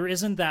yet. Like there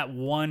isn't that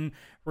one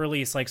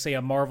release, like say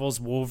a Marvel's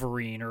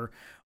Wolverine or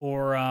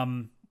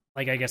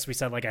like I guess we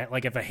said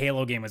like if a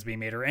Halo game was being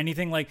made or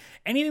anything that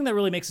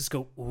really makes us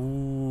go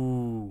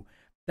ooh.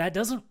 That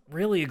doesn't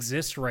really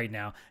exist right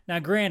now. Now,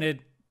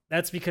 granted,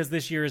 that's because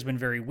this year has been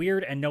very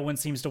weird and no one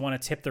seems to want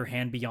to tip their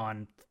hand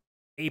beyond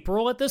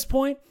April at this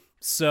point.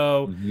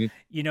 So,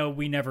 you know,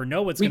 we never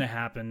know what's going to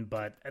happen.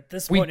 But at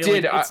this point,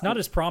 it's not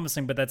as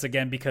promising, but that's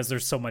again because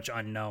there's so much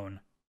unknown.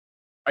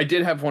 I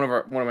did have one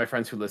of my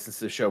friends who listens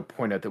to the show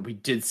point out that we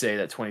did say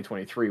that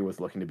 2023 was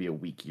looking to be a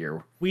weak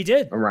year. We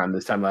did. Around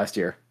this time last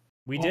year.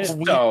 We did.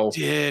 We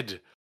did.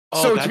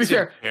 Oh, so that's to be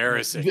fair,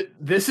 embarrassing.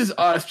 This is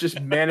us just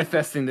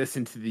manifesting this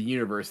into the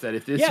universe that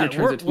if this year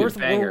turns out to be a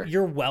banger,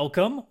 you're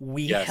welcome.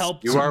 We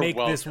helped to make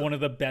this one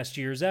of the best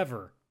years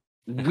ever.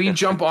 We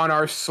jump on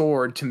our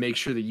sword to make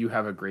sure that you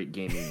have a great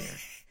gaming year.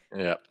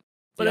 Yeah.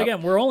 But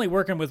again, we're only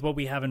working with what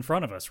we have in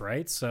front of us,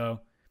 right? So,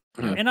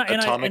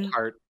 Atomic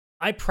Heart.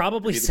 I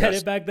probably said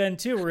it back then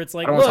too, where it's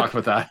like, I don't want to talk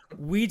about that.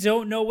 We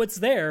don't know what's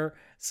there,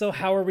 so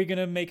how are we going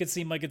to make it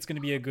seem like it's going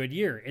to be a good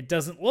year? It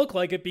doesn't look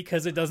like it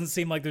because it doesn't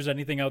seem like there's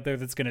anything out there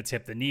that's going to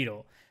tip the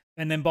needle.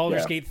 And then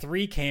Baldur's Gate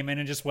 3 came in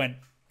and just went,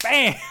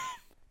 bam!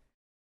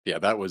 Yeah,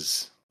 that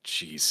was,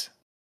 jeez.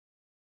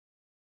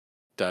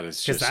 That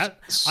is just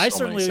I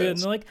certainly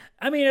didn't like.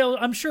 I mean,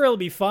 I'm sure it'll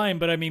be fine,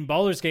 but I mean,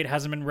 Baldur's Gate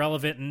hasn't been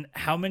relevant in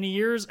how many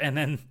years? And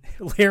then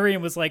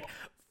Larian was like,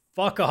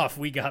 "Fuck off,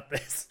 we got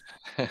this."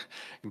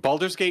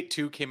 Baldur's Gate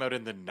 2 came out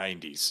in the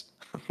 90s.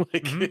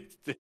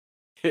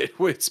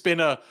 It's been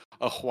a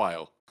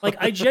while. Like,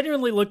 I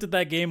genuinely looked at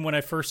that game when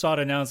I first saw it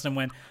announced and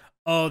went,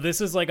 "Oh,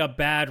 this is like a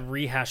bad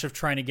rehash of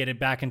trying to get it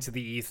back into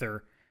the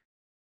ether."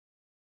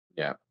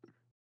 Yeah.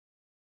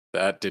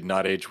 That did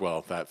not age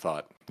well, that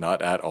thought.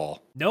 Not at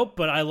all. Nope,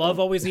 but I love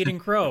always eating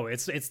crow.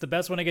 It's the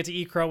best when I get to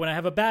eat crow when I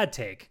have a bad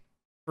take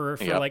for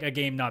like a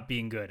game not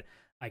being good.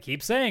 I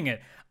keep saying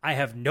it. I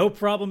have no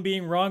problem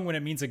being wrong when it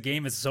means a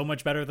game is so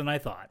much better than I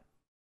thought.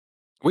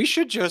 We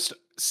should just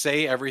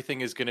say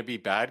everything is going to be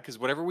bad, because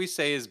whatever we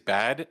say is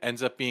bad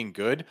ends up being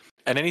good,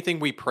 and anything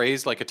we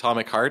praise like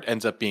Atomic Heart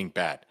ends up being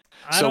bad.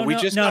 No.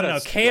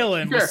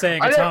 Kalen was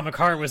saying Atomic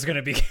Heart was going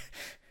to be...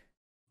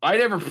 I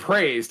never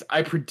praised.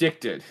 I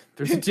predicted.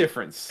 There's a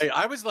difference. Hey,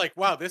 I was like,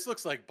 wow, this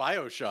looks like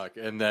BioShock.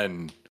 And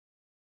then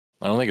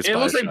I don't think it's BioShock. It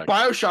looks like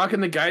BioShock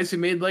and the guys who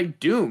made like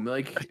Doom.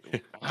 Like,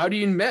 how do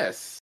you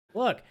miss?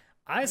 Look,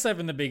 I said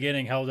from the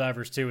beginning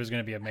Helldivers 2 was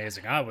going to be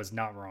amazing. I was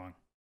not wrong.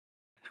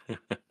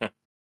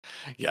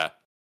 Yeah.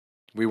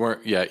 You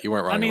weren't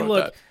wrong. I mean,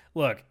 about that.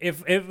 Look,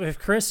 if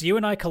Chris, you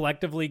and I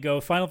collectively go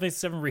Final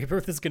Fantasy VII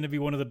Rebirth is going to be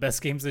one of the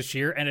best games this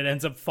year, and it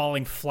ends up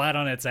falling flat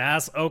on its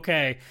ass,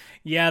 okay,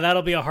 yeah,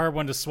 that'll be a hard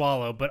one to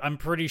swallow, but I'm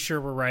pretty sure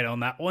we're right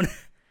on that one.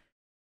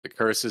 The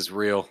curse is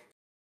real.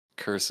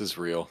 Curse is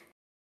real.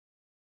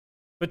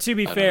 But to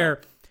be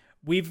fair,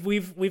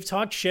 we've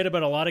talked shit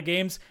about a lot of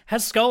games.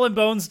 Has Skull and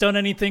Bones done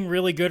anything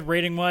really good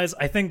rating wise?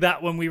 I think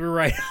that one we were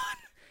right on.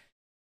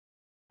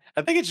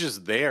 I think it's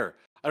just there.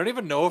 I don't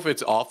even know if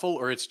it's awful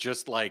or it's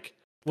just like.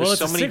 Well,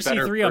 it's a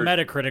 63 on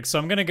Metacritic, so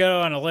I'm going to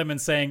go on a limb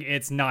and saying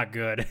it's not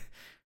good.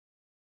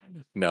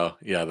 No,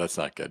 yeah, that's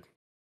not good.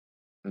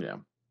 Yeah.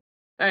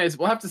 Anyways,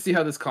 we'll have to see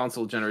how this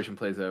console generation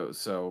plays out.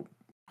 So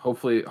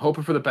hopefully,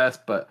 hoping for the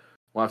best, but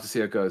we'll have to see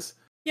how it goes.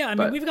 Yeah, I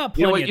mean, we've got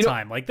plenty of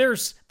time. Like,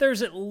 there's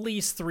at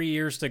least 3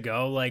 years to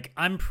go. Like,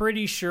 I'm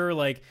pretty sure,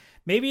 like,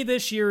 maybe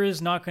this year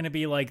is not going to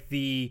be, like,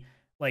 the,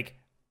 like,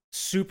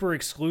 super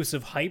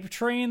exclusive hype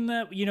train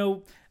that, you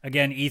know,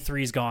 again,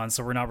 E3's gone,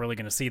 so we're not really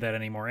going to see that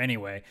anymore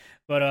anyway.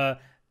 But,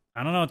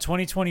 I don't know,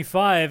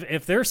 2025,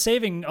 if they're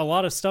saving a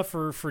lot of stuff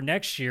for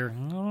next year,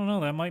 I don't know,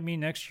 that might mean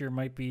next year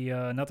might be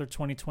another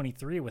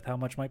 2023 with how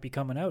much might be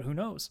coming out. Who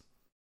knows?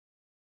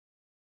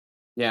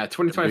 Yeah,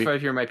 2025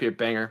 here might be a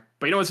banger.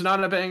 But you know what's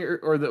not a banger,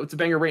 or what's a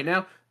banger right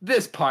now?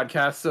 This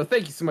podcast. So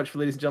thank you so much,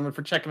 ladies and gentlemen,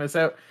 for checking us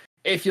out.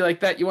 If you like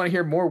that, you want to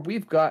hear more,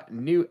 we've got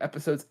new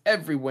episodes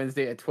every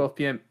Wednesday at 12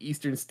 p.m.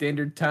 Eastern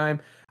Standard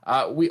Time.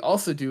 We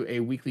also do a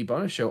weekly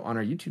bonus show on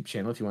our YouTube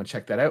channel if you want to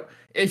check that out.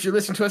 If you're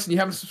listening to us and you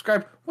haven't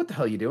subscribed, what the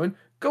hell are you doing?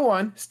 Go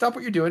on, stop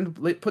what you're doing.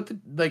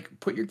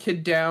 Put your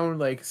kid down,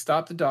 like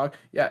stop the dog.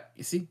 Yeah,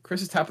 you see,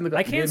 Chris is tapping the.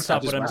 I can't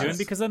stop what I'm doing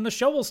because then the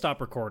show will stop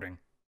recording.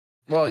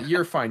 Well,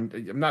 you're fine.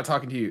 I'm not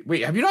talking to you.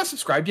 Wait, have you not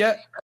subscribed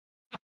yet?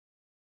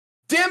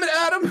 Damn it,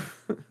 Adam!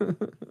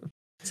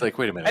 It's like,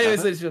 wait a minute.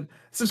 Anyways, ladies and gentlemen,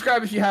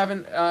 subscribe if you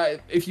haven't.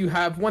 If you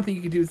have, one thing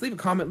you can do is leave a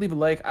comment, leave a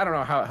like. I don't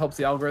know how it helps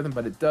the algorithm,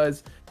 but it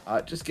does.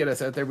 Just get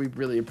us out there. We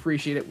really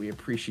appreciate it. We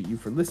appreciate you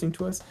for listening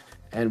to us.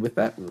 And with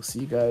that, we'll see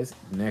you guys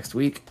next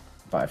week.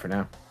 Bye for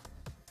now.